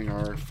during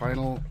our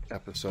final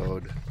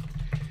episode.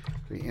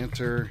 The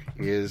answer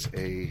is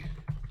a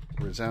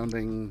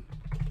resounding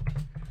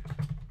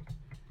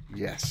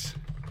yes.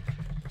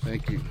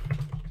 Thank you.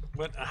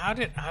 But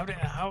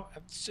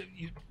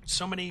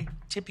so many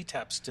tippy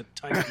taps to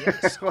type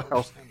yes?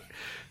 Well,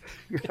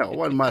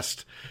 one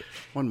must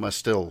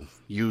still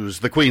use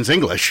the Queen's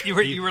English. You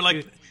were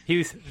like he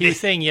was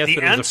saying yes,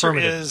 but it was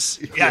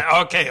affirmative.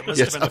 Okay, it must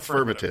have been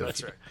affirmative.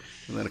 That's right.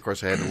 And then of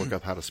course I had to look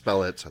up how to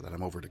spell it, so then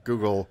I'm over to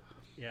Google.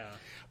 Yeah.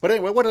 But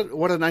anyway,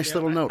 what a nice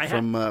little note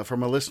from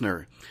a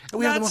listener. And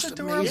we have the most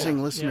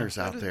amazing listeners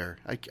out there.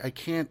 I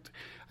can't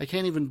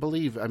even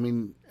believe. I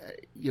mean,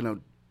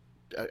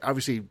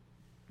 obviously,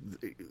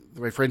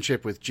 my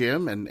friendship with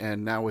Jim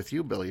and now with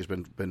you, Billy, has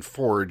been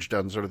forged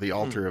on sort of the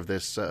altar of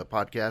this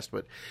podcast.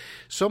 But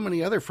so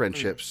many other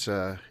friendships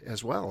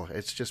as well.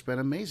 It's just been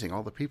amazing.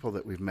 All the people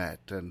that we've met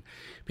and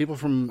people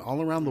from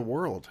all around the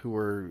world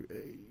who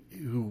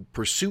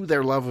pursue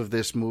their love of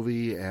this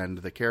movie and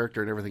the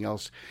character and everything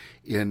else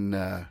in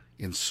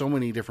so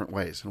many different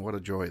ways. And what a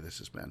joy this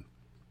has been.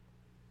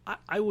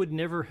 I would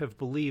never have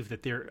believed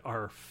that there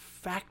are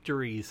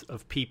factories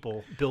of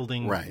people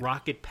building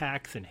rocket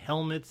packs and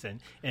helmets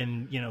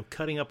and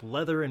cutting up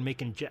leather and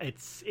making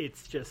it's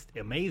just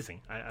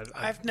amazing.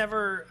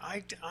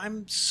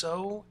 I'm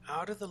so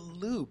out of the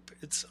loop.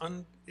 It's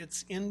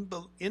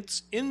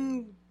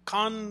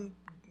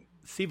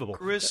inconceivable.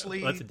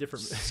 That's a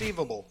different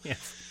conceivable.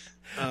 Yes.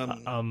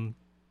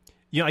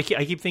 I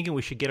keep thinking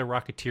we should get a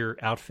Rocketeer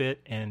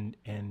outfit and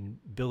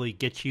Billy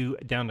get you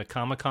down to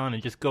Comic-Con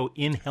and just go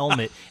in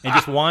helmet and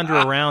just wander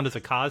around as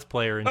a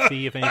cosplayer and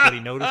see if anybody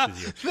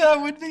notices you.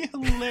 That would be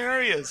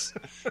hilarious.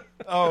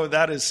 Oh,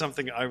 that is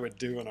something I would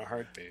do in a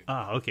heartbeat.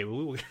 Okay.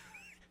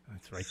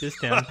 Let's write this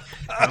down.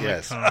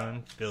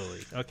 Comic-Con,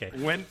 Billy. Okay.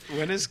 When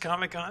is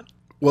Comic-Con?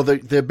 Well,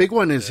 the big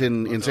one is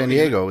in San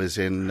Diego. Is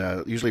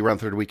in usually around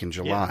third week in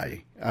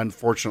July. Yeah.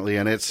 Unfortunately,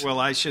 and it's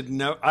I should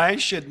know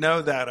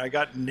that. I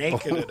got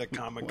naked at a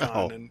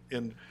Comic-Con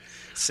in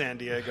San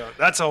Diego.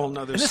 That's a whole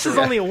nother. And this story. is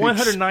only a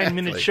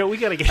 100-minute show. We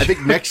got to get. I think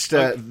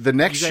the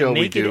next show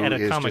we do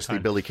is Comic-Con. Just the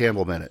Billy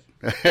Campbell minute.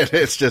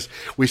 It's just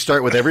we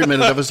start with every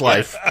minute of his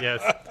life.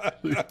 Yes.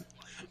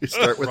 We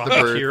start with the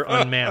bird. Rocketeer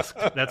unmasked.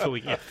 That's what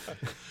we get.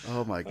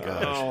 Oh my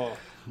gosh.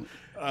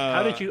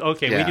 How did you?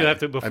 Okay, we do have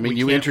to.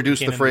 You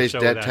introduced the phrase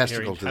 "dead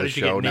testicle" to the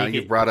show. Now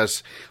you've brought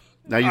us.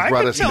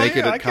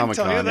 Naked at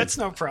Comic-Con. That's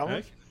no problem.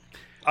 Okay.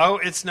 Oh,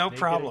 it's no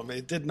problem.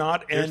 It did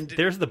not end.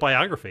 There's the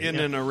biography in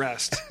an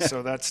arrest,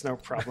 so that's no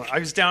problem. I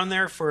was down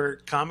there for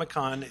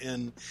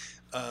Comic-Con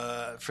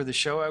for the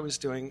show I was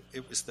doing.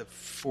 It was the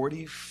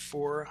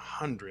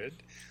 4400.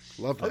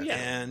 Love that. Oh,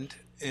 yeah.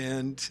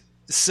 And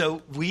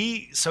so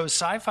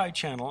Sci-Fi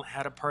Channel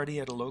had a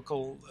party at a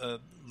local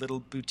little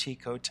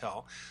boutique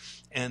hotel.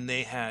 And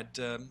they had,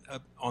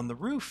 on the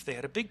roof, they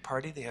had a big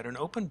party. They had an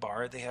open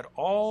bar. They had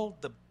all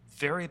the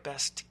very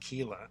best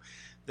tequila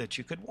that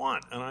you could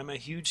want. And I'm a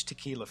huge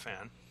tequila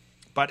fan.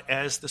 But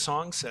as the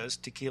song says,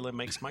 tequila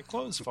makes my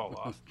clothes fall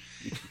off.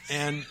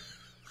 And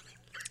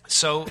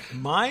so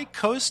my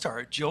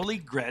co-star, Joel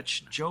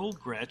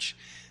Gretsch,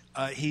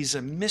 he's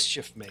a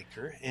mischief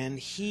maker. And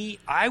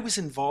I was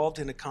involved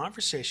in a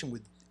conversation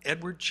with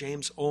Edward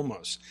James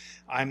Olmos.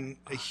 I'm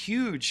a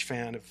huge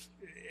fan of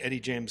Eddie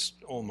James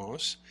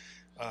Olmos.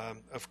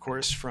 Of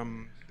course,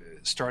 from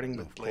starting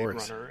with Blade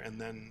Runner and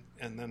then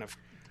of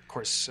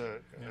course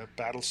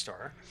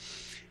Battlestar,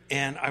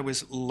 and I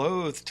was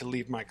loath to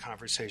leave my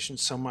conversation.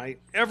 So my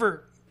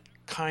ever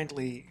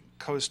kindly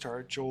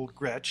co-star Joel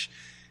Gretsch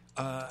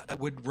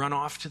would run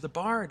off to the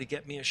bar to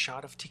get me a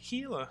shot of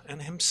tequila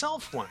and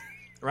himself one,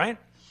 right?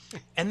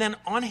 And then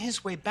on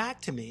his way back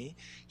to me,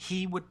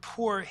 he would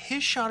pour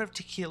his shot of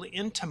tequila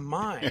into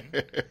mine,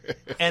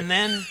 and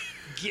then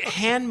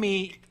hand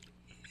me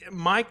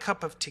my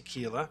cup of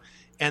tequila,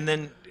 and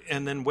then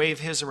wave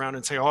his around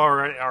and say, "Oh,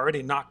 I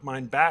already knocked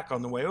mine back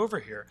on the way over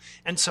here."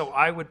 And so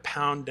I would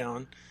pound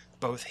down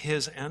both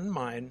his and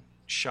mine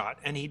shot,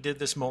 and he did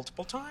this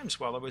multiple times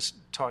while I was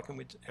talking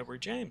with Edward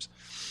James.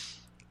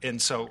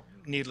 And so,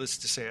 needless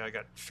to say, I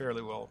got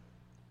fairly well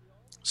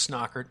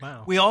snockered.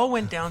 Wow. We all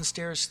went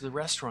downstairs to the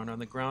restaurant on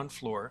the ground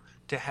floor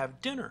to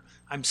have dinner.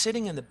 I'm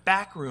sitting in the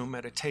back room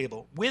at a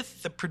table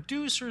with the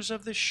producers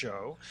of the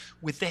show,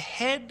 with the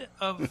head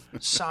of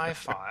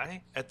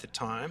Sci-Fi at the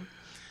time,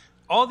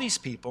 all these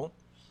people,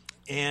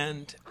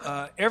 and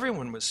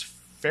everyone was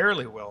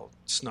fairly well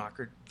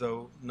snockered,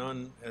 though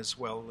none as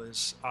well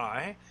as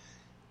I.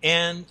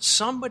 And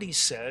somebody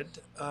said,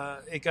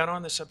 it got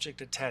on the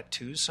subject of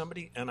tattoos.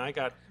 And I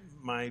got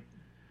my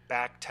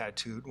back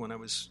tattooed when I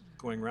was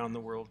going around the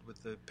world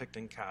with the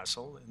Picton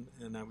Castle,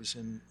 and I was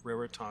in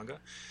Rarotonga.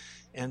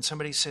 And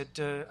somebody said,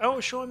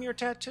 show him your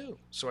tattoo.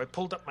 So I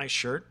pulled up my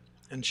shirt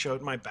and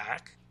showed my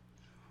back,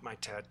 my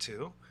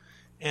tattoo.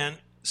 And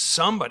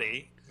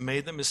somebody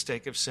made the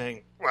mistake of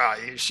saying, well,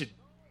 you should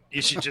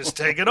just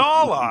take it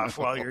all off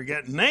while you're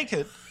getting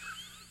naked.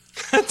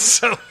 And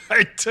so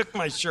I took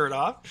my shirt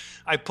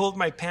off. I pulled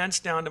my pants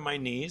down to my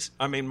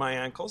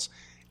ankles,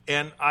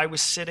 and I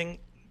was sitting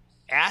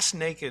ass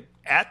naked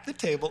at the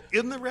table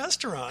in the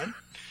restaurant.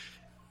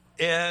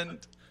 And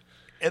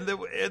And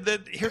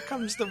then here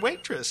comes the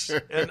waitress,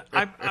 and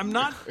I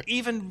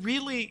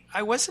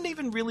wasn't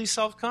even really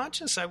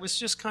self-conscious. I was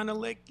just kind of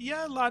like,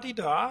 yeah,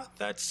 la-di-da.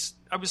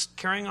 I was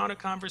carrying on a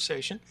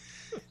conversation,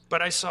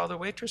 but I saw the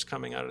waitress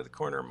coming out of the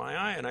corner of my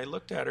eye, and I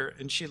looked at her,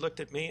 and she looked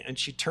at me, and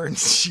she turned.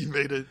 She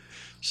made a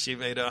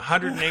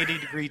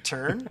 180-degree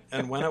turn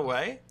and went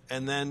away.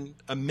 And then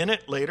a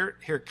minute later,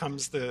 here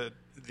comes the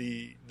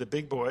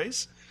big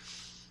boys.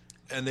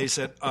 And they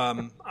said,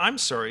 "I'm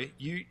sorry,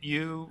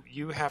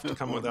 you have to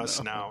come with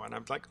us now." And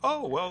I'm like,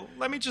 "Oh, well,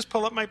 let me just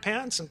pull up my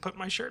pants and put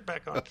my shirt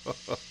back on."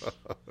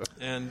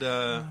 And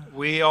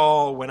we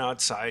all went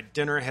outside.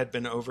 Dinner had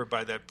been over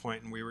by that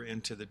point, and we were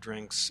into the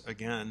drinks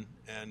again.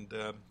 And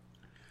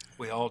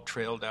we all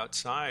trailed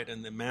outside.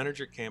 And the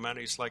manager came out. And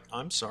he's like,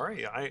 "I'm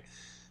sorry, I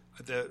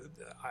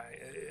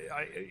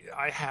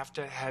have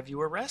to have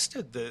you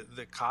arrested.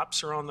 The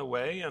cops are on the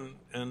way,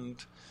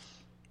 and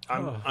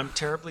I'm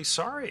terribly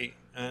sorry."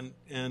 And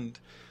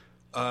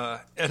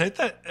at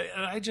that,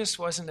 and I just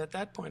wasn't at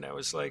that point. I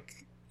was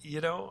like,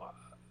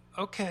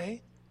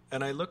 okay.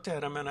 And I looked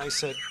at him and I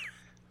said,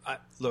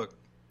 "Look,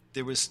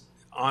 there was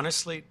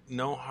honestly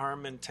no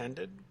harm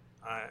intended."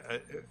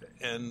 I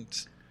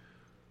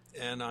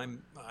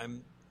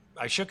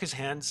shook his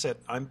hand, said,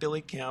 "I'm Billy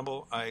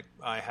Campbell. I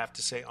have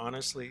to say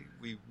honestly,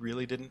 we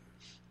really didn't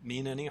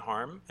mean any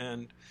harm.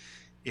 And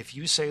if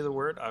you say the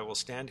word, I will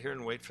stand here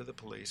and wait for the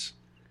police."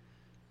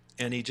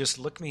 And he just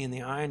looked me in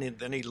the eye, and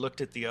then he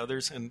looked at the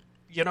others. And,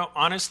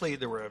 honestly,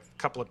 there were a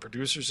couple of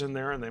producers in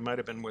there, and they might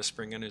have been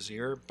whispering in his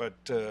ear. But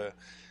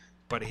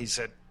he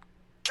said,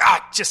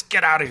 "God, just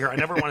get out of here. I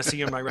never want to see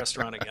you in my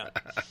restaurant again."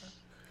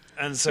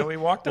 And so we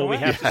walked away.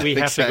 We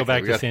have to go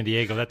back to San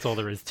Diego. That's all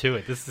there is to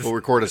it. We'll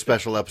record a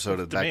special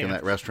episode back in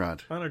that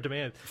restaurant. On our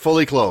demand.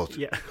 Fully clothed.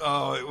 Yeah.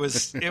 Oh, it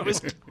was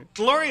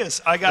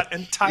glorious. I got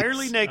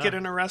entirely naked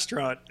in a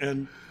restaurant,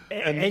 and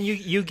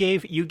you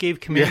gave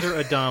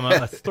Commander Adama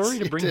a story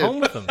to bring home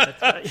with him.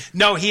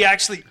 No, he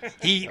actually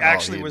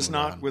was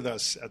not with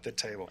us at the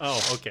table. Oh,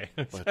 okay.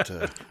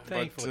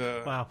 Thankfully.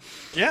 Wow.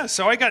 Yeah,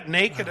 so I got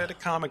naked at a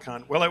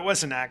Comic-Con. Well, it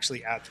wasn't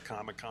actually at the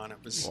Comic-Con. It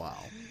was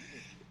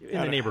in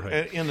the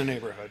neighborhood. In the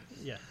neighborhood.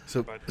 Yeah.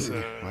 So, but,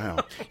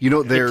 wow.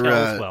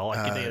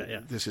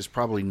 This is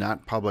probably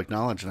not public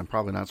knowledge, and I'm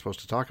probably not supposed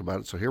to talk about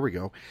it. So here we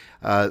go.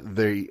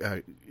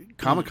 The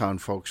Comic-Con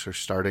folks are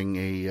starting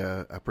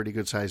a pretty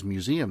good-sized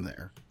museum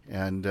there,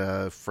 and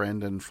a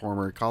friend and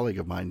former colleague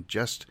of mine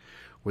just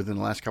within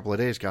the last couple of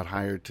days got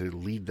hired to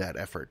lead that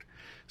effort.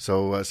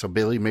 So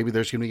Billy, maybe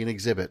there's going to be an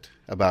exhibit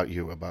about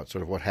you, about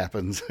sort of what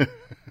happens.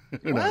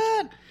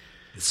 What?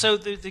 So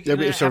there'll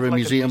be sort of a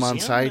museum on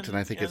site, and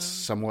I think it's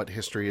somewhat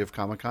history of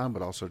Comic-Con,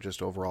 but also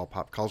just overall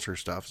pop culture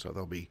stuff. So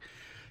they'll be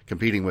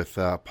competing with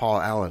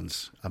Paul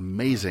Allen's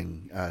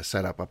amazing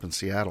setup up in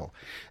Seattle.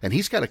 And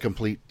he's got a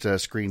complete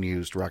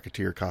screen-used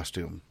Rocketeer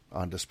costume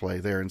on display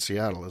there in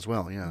Seattle as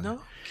well. Yeah, no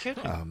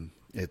kidding.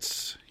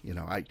 It's,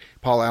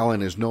 Paul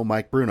Allen is no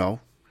Mike Bruno.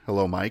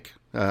 Hello, Mike,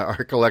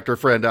 our collector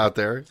friend out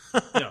there.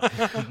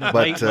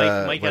 Mike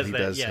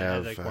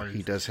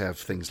he does have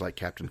things like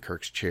Captain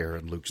Kirk's chair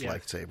and Luke's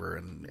lightsaber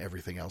and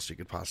everything else you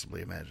could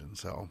possibly imagine.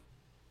 So,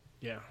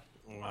 yeah.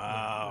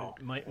 Wow.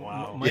 Mike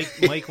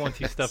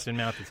wants you stuffed in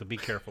mouth, so be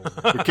careful.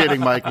 We're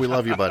kidding, Mike. We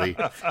love you, buddy.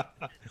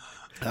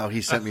 Oh,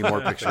 he sent me more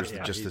pictures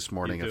just this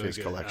morning of his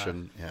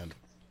collection, and.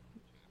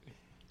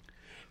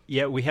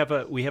 Yeah, we have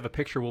a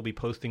picture we'll be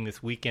posting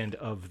this weekend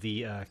of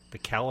the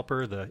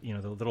caliper, the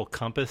little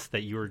compass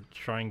that you were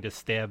trying to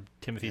stab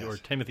Timothy, or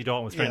Timothy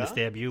Dalton was trying to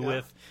stab you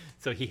with.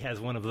 So he has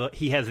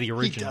the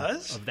original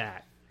of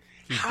that.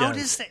 How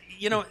does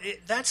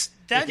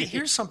that?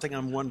 Here's something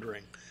I'm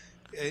wondering: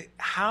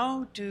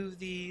 how do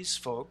these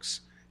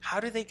folks? How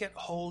do they get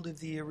hold of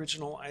the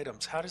original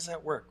items? How does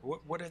that work?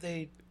 What do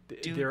they?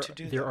 There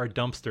are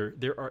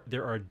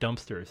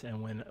dumpsters,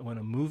 and when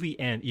a movie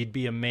ends, you'd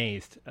be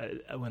amazed.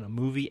 When a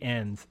movie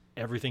ends,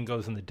 everything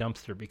goes in the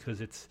dumpster because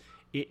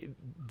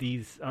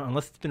these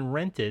unless it's been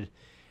rented,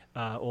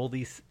 all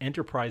these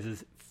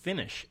enterprises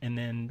finish, and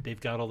then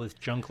they've got all this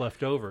junk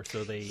left over.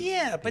 So they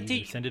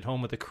send it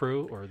home with the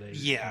crew, or they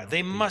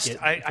they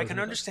must. I can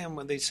understand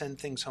when they send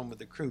things home with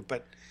the crew,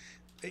 but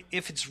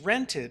if it's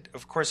rented,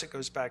 of course it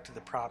goes back to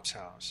the props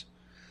house.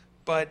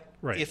 But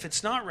if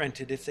it's not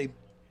rented, if they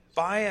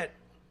buy it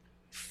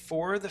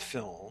for the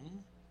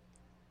film,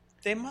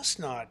 they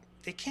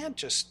can't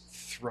just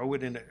throw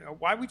it in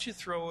why would you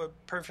throw a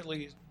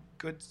perfectly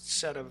good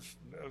set of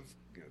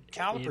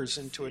calipers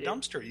into a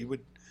dumpster? You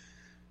would,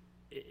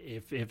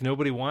 if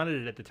nobody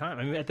wanted it at the time.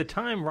 I mean, at the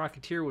time,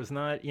 Rocketeer was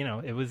not,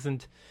 it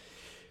wasn't,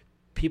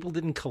 people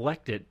didn't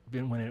collect it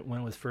when it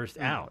was first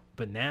out.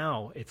 But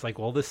now it's like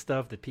all this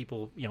stuff that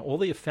people, all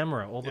the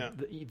ephemera, all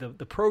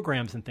the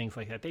programs and things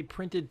like that. They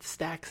printed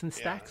stacks and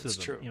stacks of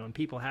them. True. And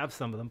people have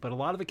some of them, but a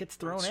lot of it gets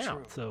thrown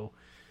out. True.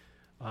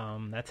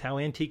 So that's how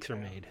antiques are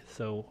made.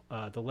 So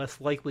the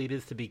less likely it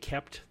is to be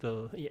kept,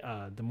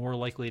 the more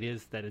likely it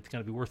is that it's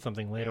going to be worth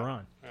something later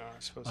on. Yeah, I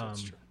suppose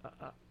that's true.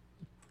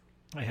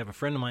 I have a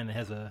friend of mine that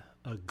has a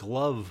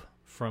glove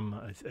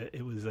from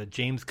it was a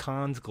James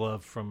Caan's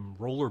glove from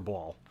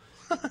Rollerball.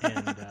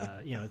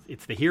 And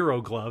it's the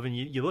hero glove, and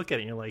you look at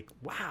it and you're like,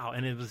 wow.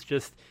 And it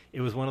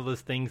was one of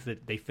those things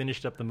that they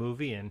finished up the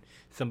movie, and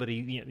somebody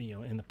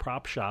in the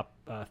prop shop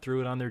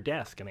threw it on their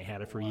desk, and they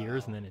had it for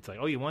years. And then it's like,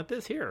 oh, you want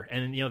this? Here.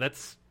 And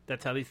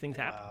that's how these things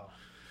happen.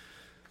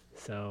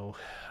 So,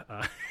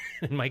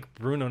 and Mike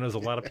Bruno knows a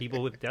lot of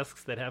people with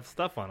desks that have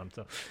stuff on them.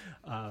 So,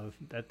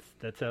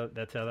 that's how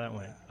that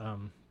went.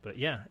 But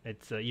yeah,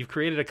 it's you've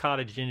created a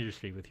cottage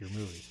industry with your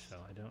movie. So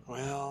I don't.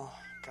 Well,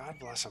 God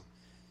bless him.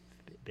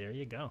 There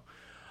you go.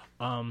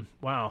 Wow.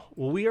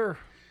 Well,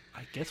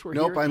 I guess we're.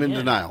 Nope, here I'm in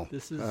denial.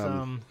 This is.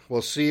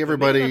 We'll see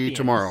everybody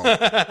tomorrow.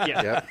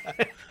 Yeah.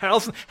 Yep.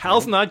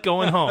 Hal's not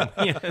going home.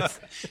 Yes.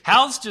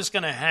 Hal's just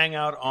going to hang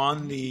out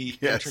on the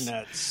Yes.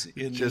 internet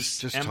in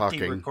Just this empty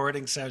talking.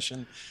 recording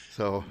session.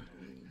 So.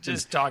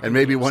 Just talking. And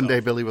maybe to one day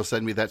himself. Billy will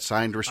send me that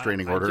signed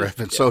restraining order I've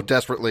been so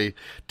desperately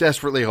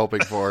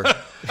hoping for.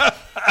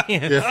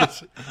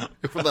 Yes.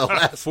 For the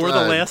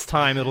last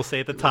time, it'll say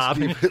at the top.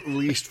 Keep at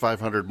least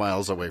 500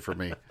 miles away from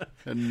me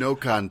and no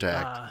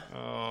contact.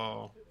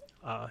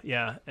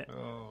 Yeah.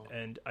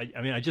 And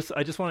I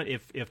just want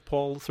if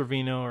Paul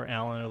Sorvino or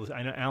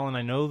Alan,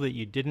 I know that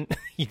you didn't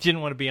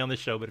want to be on the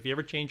show, but if you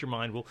ever change your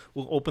mind, we'll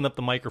open up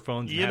the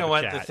microphones. And you know have a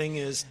what? chat. The thing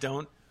is,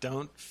 don't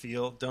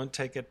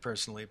take it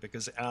personally,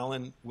 because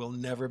Alan will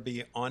never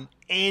be on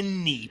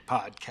any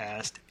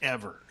podcast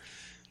ever.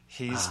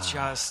 He's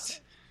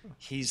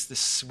the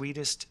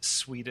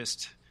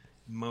sweetest,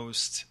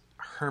 most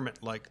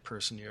hermit-like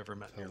person you ever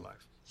met in your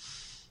life.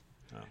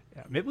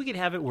 Yeah, maybe we could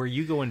have it where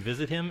you go and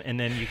visit him, and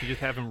then you could just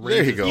have him There raise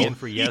you his go. hand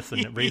for yes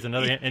and raise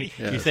another hand. And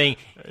Yes. you're saying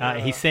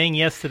he's saying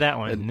yes to that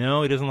one. And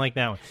no, he doesn't like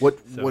that one.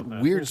 What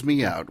weirds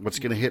me out, what's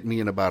going to hit me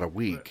in about a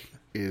week,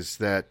 is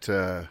that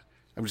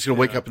I'm just going to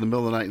wake up in the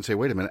middle of the night and say,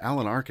 wait a minute,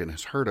 Alan Arkin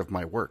has heard of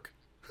my work.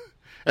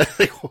 And I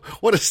think,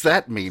 what does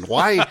that mean?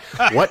 Why?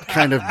 What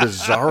kind of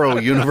bizarro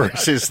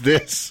universe is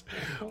this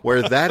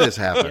where that has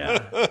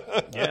happened?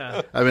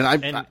 Yeah. I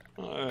mean,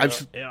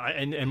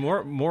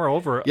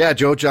 moreover, yeah,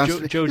 Joe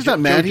Johnston. He's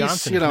not mad. He's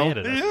Johnston's mad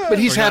at us. but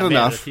he's Or had not mad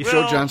at enough. us. He's-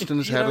 Joe Johnston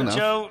has had enough.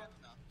 Joe,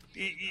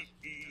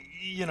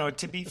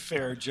 to be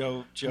fair,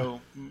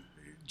 Joe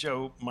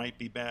might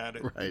be bad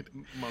at Right.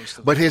 most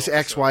of But the his roles,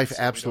 ex-wife we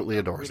absolutely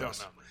don't know. adores We don't us.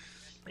 know.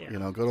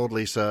 Yeah. Good old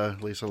Lisa.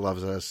 Lisa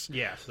loves us.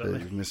 Yeah, so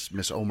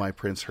Miss Oh My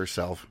Prince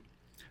herself.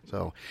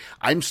 So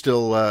I'm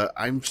still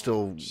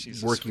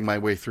working my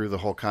way through the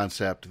whole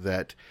concept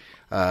that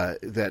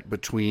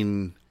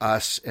between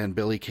us and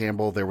Billy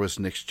Campbell there was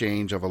an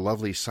exchange of a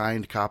lovely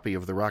signed copy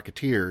of The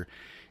Rocketeer,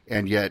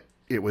 and yet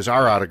it was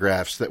our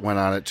autographs that went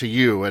on it to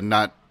you, and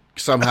not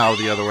somehow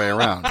the other way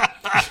around.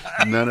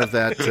 None of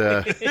that.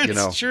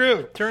 It's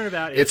true.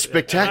 turnabout. It's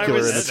spectacular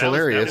and it's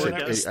hilarious.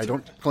 that was- I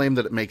don't claim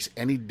that it makes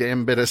any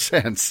damn bit of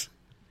sense.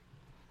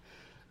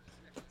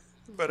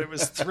 But it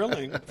was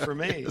thrilling for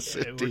me.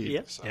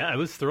 Indeed. Yeah, it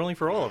was thrilling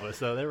for all of us.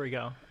 So there we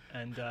go.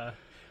 And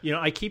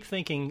I keep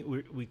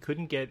thinking we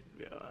couldn't get.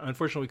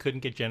 Unfortunately, we couldn't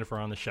get Jennifer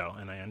on the show,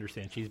 and I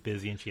understand she's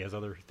busy and she has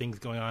other things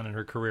going on in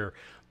her career.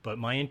 But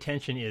my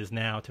intention is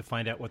now to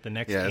find out what the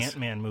next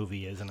Ant-Man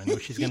movie is, and I know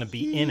she's going to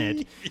be in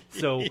it.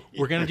 So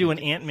we're going to do an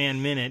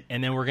Ant-Man minute,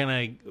 and then we're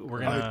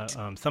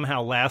gonna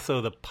somehow lasso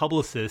the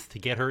publicist to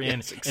get her in,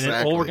 Yes, and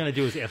then all we're going to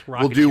do is ask Rocketeer.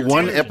 We'll do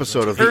one questions.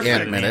 episode of Perfect. the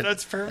Ant Minute,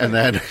 That's perfect. and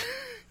then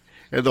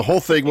and the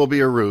whole thing will be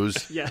a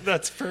ruse. Yeah,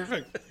 That's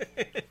perfect.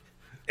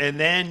 And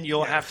then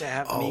you'll have to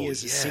have me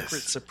as a yes.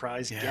 secret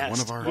surprise Yeah, guest. one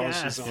of our. while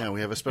she's on. Yeah,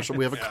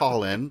 we have a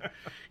call in.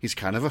 He's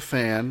kind of a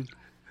fan.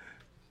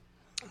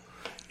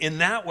 In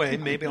that way,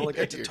 maybe I'll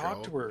get to you talk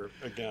go. to her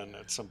again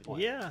at some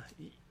point.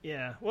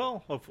 yeah.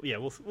 Well, hopefully,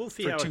 we'll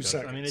see For how 2 it goes.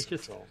 seconds. I mean, it's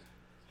just. so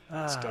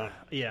it's done.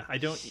 Yeah, I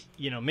don't,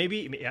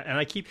 maybe, and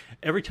I keep,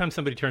 every time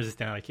somebody turns this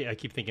down, I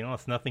keep thinking, oh,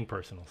 it's nothing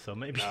personal. So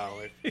maybe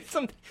No,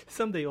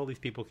 someday all these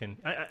people can,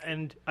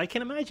 and I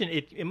can imagine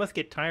it must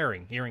get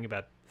tiring hearing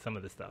about some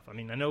of this stuff. I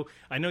mean,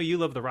 I know you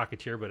love The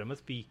Rocketeer, but it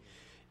must be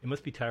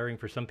tiring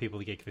for some people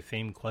to get the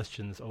same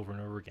questions over and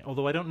over again.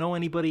 Although I don't know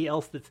anybody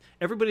else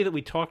everybody that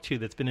we talked to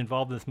that's been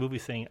involved in this movie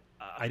saying,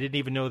 I didn't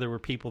even know there were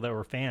people that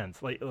were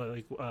fans. Like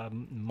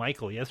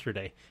Michael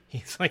yesterday.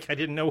 He's like, I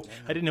didn't know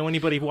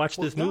anybody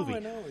watched this movie. No, I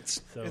know.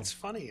 It's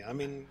funny. I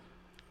mean,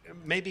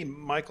 maybe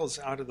Michael's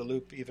out of the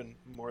loop even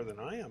more than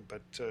I am,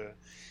 but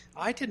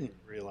I didn't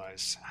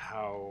realize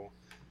how.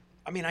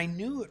 I mean, I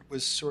knew it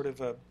was sort of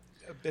a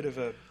bit of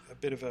a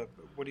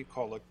what do you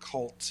call a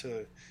cult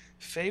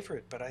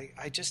favorite, but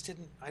I just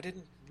didn't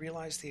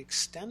realize the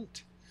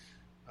extent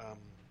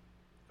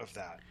of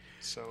that.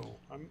 So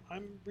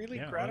I'm really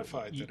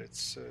gratified that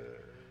it's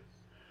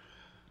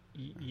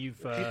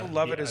people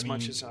love it as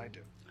much as I do.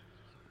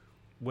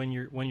 When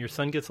your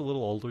son gets a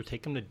little older,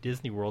 take him to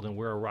Disney World and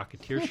wear a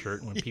Rocketeer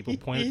shirt. And when people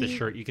point at the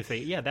shirt, you can say,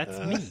 "Yeah, that's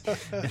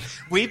me."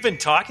 We've been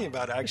talking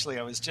about it. Actually,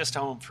 I was just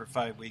home for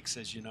 5 weeks,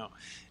 as you know,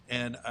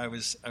 and I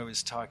was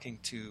talking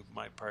to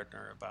my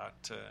partner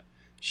about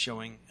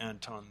showing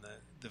Anton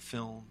the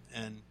film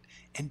and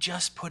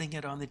just putting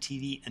it on the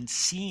TV and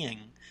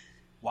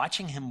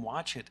watching him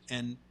watch it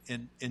and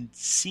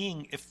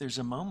seeing if there's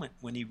a moment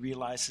when he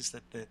realizes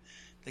that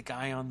the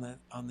guy on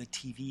the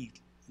TV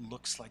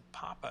looks like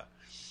Papa.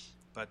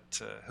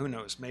 But who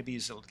knows? Maybe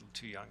he's a little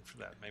too young for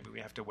that. Maybe we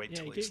have to wait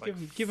till he's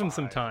give him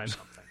some time.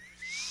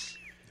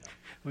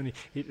 When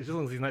as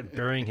long as he's not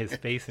burying his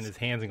face in his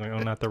hands and going,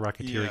 "Oh, not the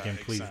Rocketeer again,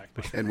 please."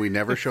 Exactly. And we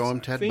never show him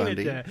Ted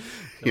Bundy.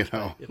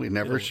 We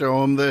never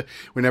show him the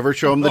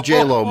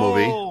J-Lo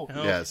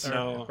movie. Yes.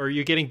 Or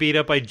you're getting beat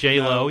up by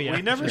J-Lo. No,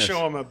 we never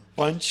show him a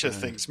bunch of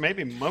things.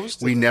 Maybe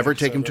most. We never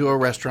take him to a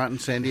restaurant in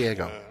San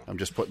Diego. I'm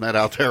just putting that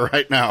out there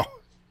right now.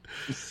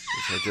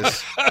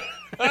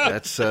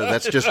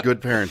 That's just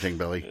good parenting,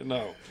 Billy.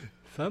 No.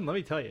 Son, let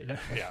me tell you.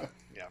 Yeah.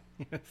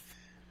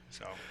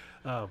 So.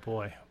 Oh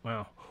boy!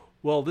 Wow.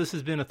 Well, this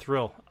has been a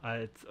thrill.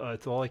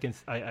 It's all I can.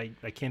 I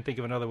can't think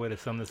of another way to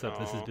sum this up.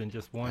 This has been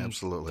just one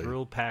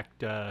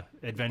thrill-packed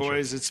adventure.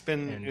 Boys, it's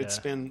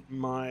been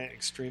my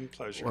extreme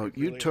pleasure. Well,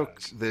 you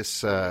took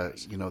this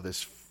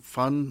this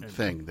fun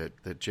thing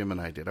that Jim and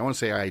I did. I want to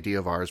say idea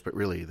of ours, but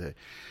really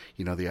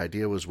the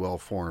idea was well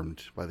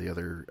formed by the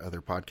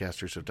other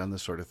podcasters who've done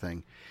this sort of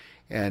thing.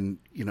 And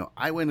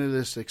I went into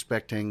this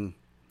expecting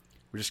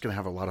we're just going to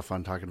have a lot of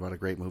fun talking about a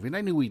great movie. And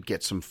I knew we'd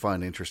get some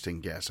fun, interesting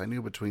guests. I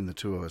knew between the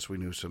two of us, we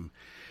knew some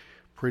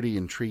pretty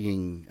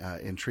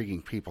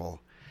intriguing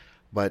people.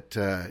 But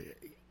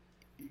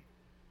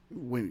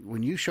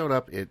when you showed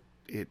up, it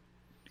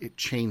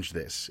changed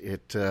this.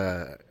 It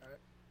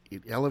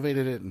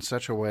elevated it in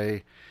such a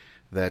way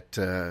that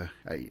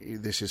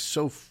this has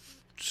so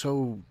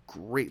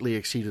greatly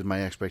exceeded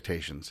my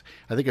expectations.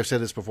 I think I've said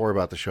this before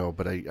about the show,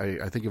 but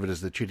I think of it as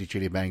the Chitty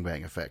Chitty Bang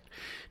Bang effect.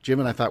 Jim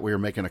and I thought we were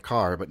making a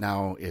car, but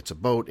now it's a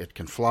boat. It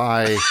can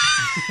fly.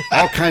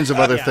 All kinds of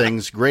other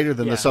things greater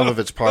than the sum of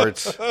its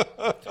parts.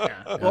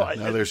 Well,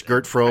 now there's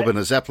Gert Frobe and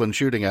a Zeppelin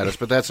shooting at us,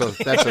 but that's a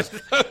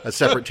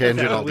separate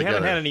tangent altogether. We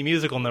haven't had any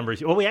musical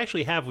numbers. Well, we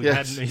actually have. We've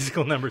had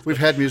musical numbers. We've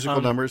had musical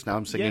numbers. Now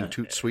I'm singing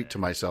Toot Sweet to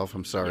myself.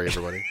 I'm sorry,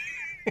 everybody.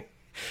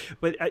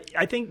 But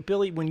I think,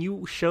 Billy, when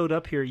you showed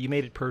up here, you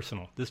made it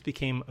personal. This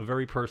became a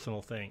very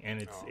personal thing,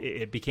 and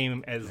it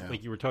became,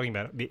 like you were talking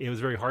about, it was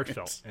very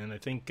heartfelt. And I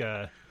think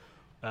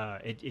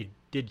it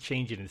did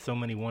change it in so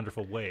many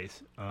wonderful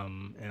ways.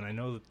 And I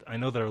know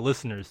that our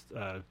listeners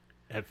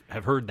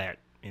have heard that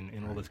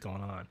in all that's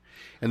going on.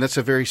 And that's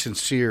a very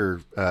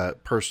sincere,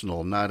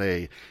 personal, not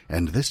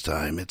and this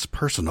time it's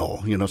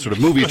personal, sort of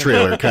movie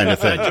trailer kind of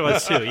thing.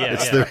 Jaws 2,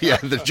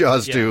 the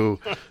Jaws 2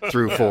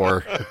 through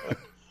 4.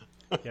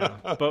 Yeah,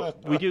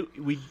 but we do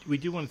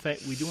want to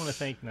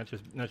thank not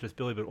just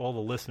Billy, but all the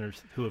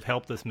listeners who have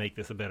helped us make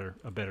this a better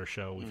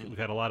show. We've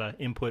had a lot of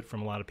input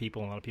from a lot of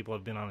people, and a lot of people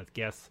have been on as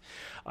guests.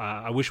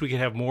 I wish we could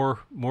have more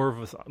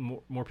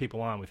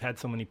people on. We've had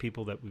so many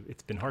people that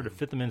it's been hard to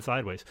fit them in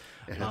sideways.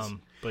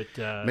 But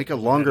make a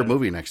longer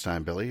movie next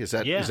time, Billy. Is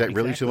that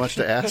really too much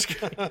to ask?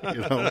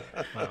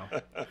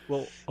 Wow.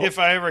 Well, if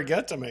I ever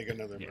get to make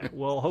another movie.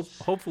 Well,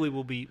 hopefully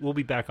we'll be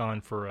back on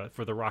for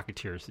the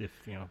Rocketeers if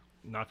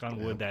knock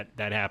on wood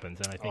that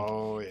happens, and I think.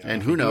 Oh yeah.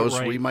 And who knows?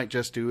 We might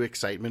just do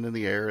Excitement in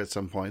the Air at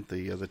some point.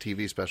 The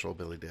TV special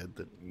Billy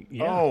did.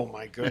 Oh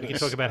my goodness! We can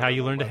talk about how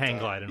you learned to hang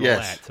glide and all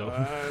that. So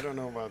I don't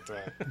know about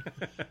that.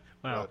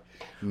 Wow.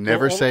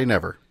 Never say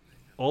never.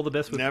 All the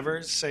best.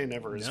 Never say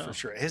never is for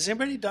sure. Has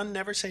anybody done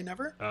Never Say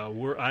Never?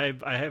 I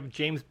have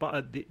James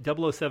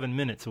 007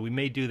 minutes, so we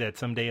may do that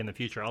someday in the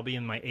future. I'll be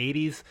in my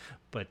 80s,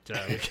 but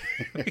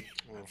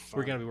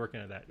we're going to be working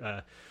on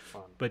that.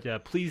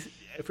 But please,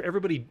 for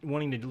everybody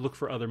wanting to look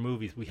for other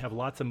movies, we have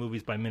lots of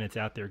Movies by Minutes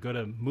out there. Go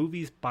to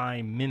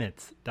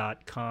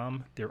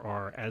moviesbyminutes.com. There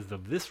are, as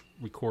of this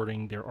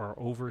recording, there are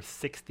over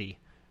 60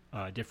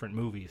 different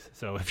movies.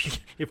 So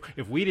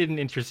if we didn't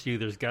interest you,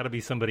 there's got to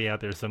be somebody out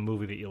there, some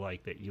movie that you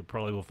like that you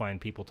probably will find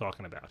people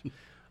talking about.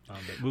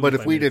 But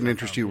if we didn't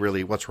interest you,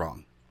 really, what's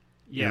wrong?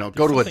 Yeah,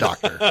 go to a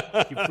doctor.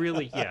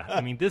 I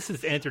mean, this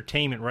is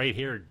entertainment right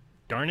here.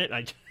 Darn it!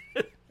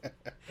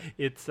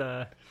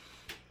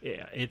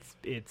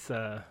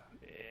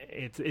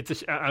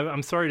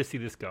 I'm sorry to see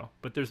this go,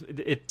 but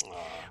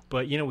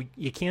but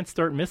you can't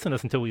start missing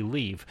us until we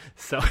leave.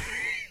 So.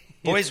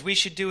 Boys, we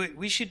should do it.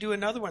 We should do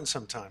another one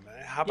sometime.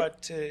 How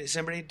about has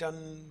anybody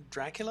done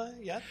Dracula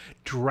yet?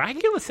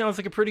 Dracula sounds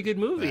like a pretty good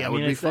movie. That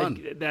would be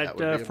fun.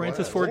 That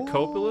Francis Ford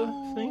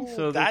Coppola thing.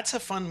 So that's a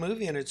fun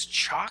movie, and it's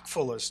chock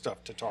full of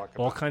stuff to talk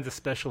about. All kinds of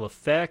special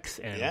effects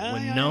and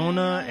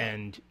Winona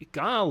and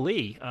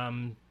golly,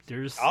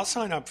 I'll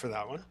sign up for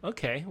that one.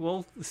 Okay,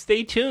 well,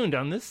 stay tuned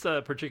on this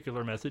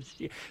particular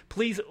message.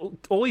 Please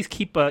always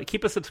keep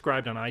us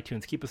subscribed on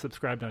iTunes. Keep us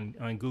subscribed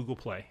on Google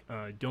Play.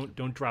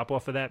 Don't drop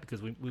off of that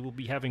because we will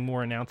be having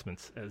more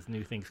announcements as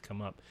new things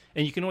come up.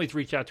 And you can always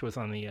reach out to us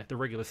on the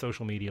regular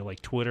social media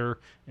like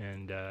Twitter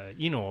and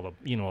all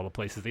the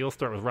places. They all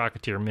start with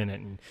Rocketeer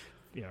Minute and.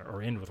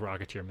 Or end with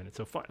Rocketeer Minute.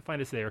 So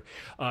find us there.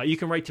 You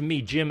can write to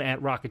me, Jim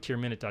at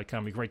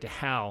RocketeerMinute.com. You can write to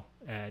Hal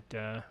at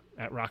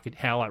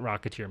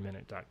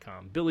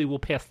RocketeerMinute.com. Billy will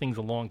pass things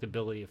along to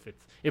Billy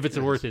if it's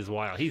worth his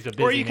while. He's a busy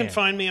man. Or you can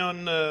find me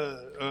on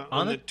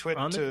the Twitter.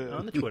 On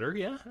the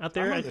Twitter, out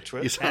there. I'm on the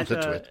Twitter. He's on the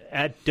Twitter.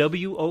 At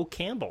W.O.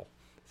 Campbell.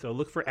 So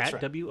look for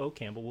 @WO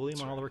Campbell,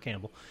 William Oliver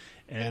Campbell.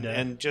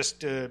 And just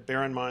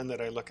bear in mind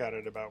that I look at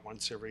it about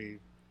once every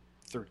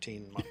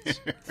 13 months.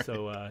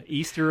 So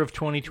Easter of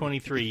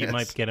 2023, you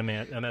might get a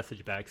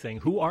message back saying,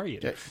 "Who are you?"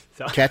 Yeah.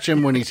 So. Catch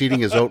him when he's eating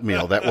his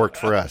oatmeal. That worked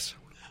for us.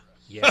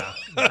 Yeah.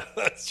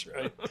 That's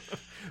right.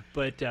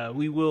 But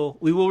we will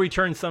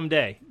return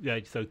someday.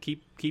 So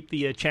keep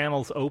the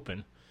channels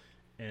open,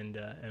 and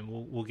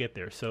we'll get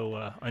there.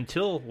 So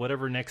until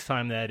whatever next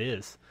time that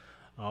is,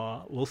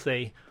 we'll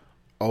say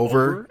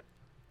over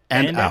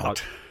and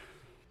out.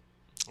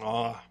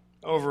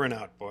 Over and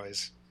out,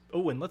 boys.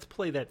 Oh, and let's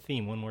play that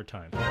theme one more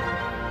time.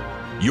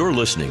 You're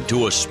listening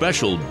to a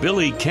special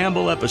Billy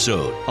Campbell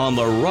episode on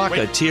the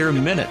Rocketeer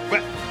Minute.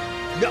 Wait.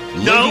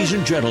 Ladies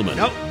and gentlemen,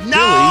 no,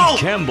 Billy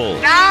Campbell.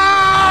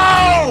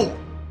 No!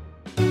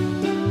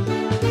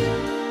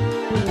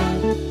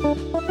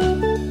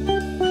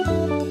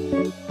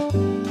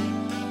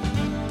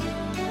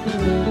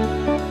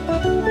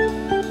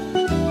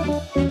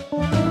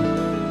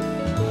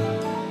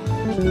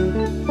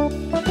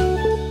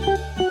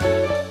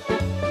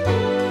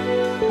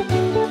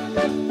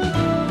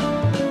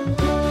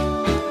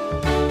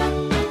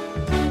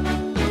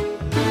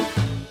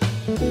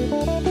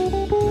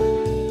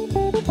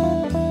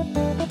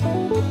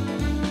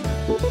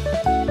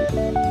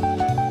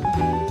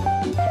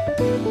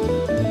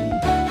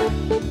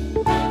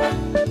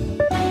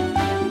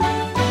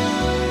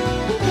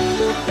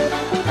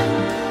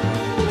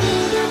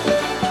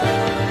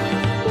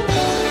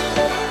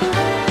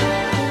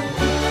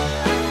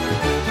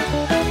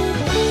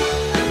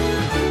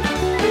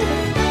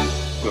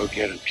 Go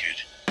get him,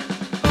 kid.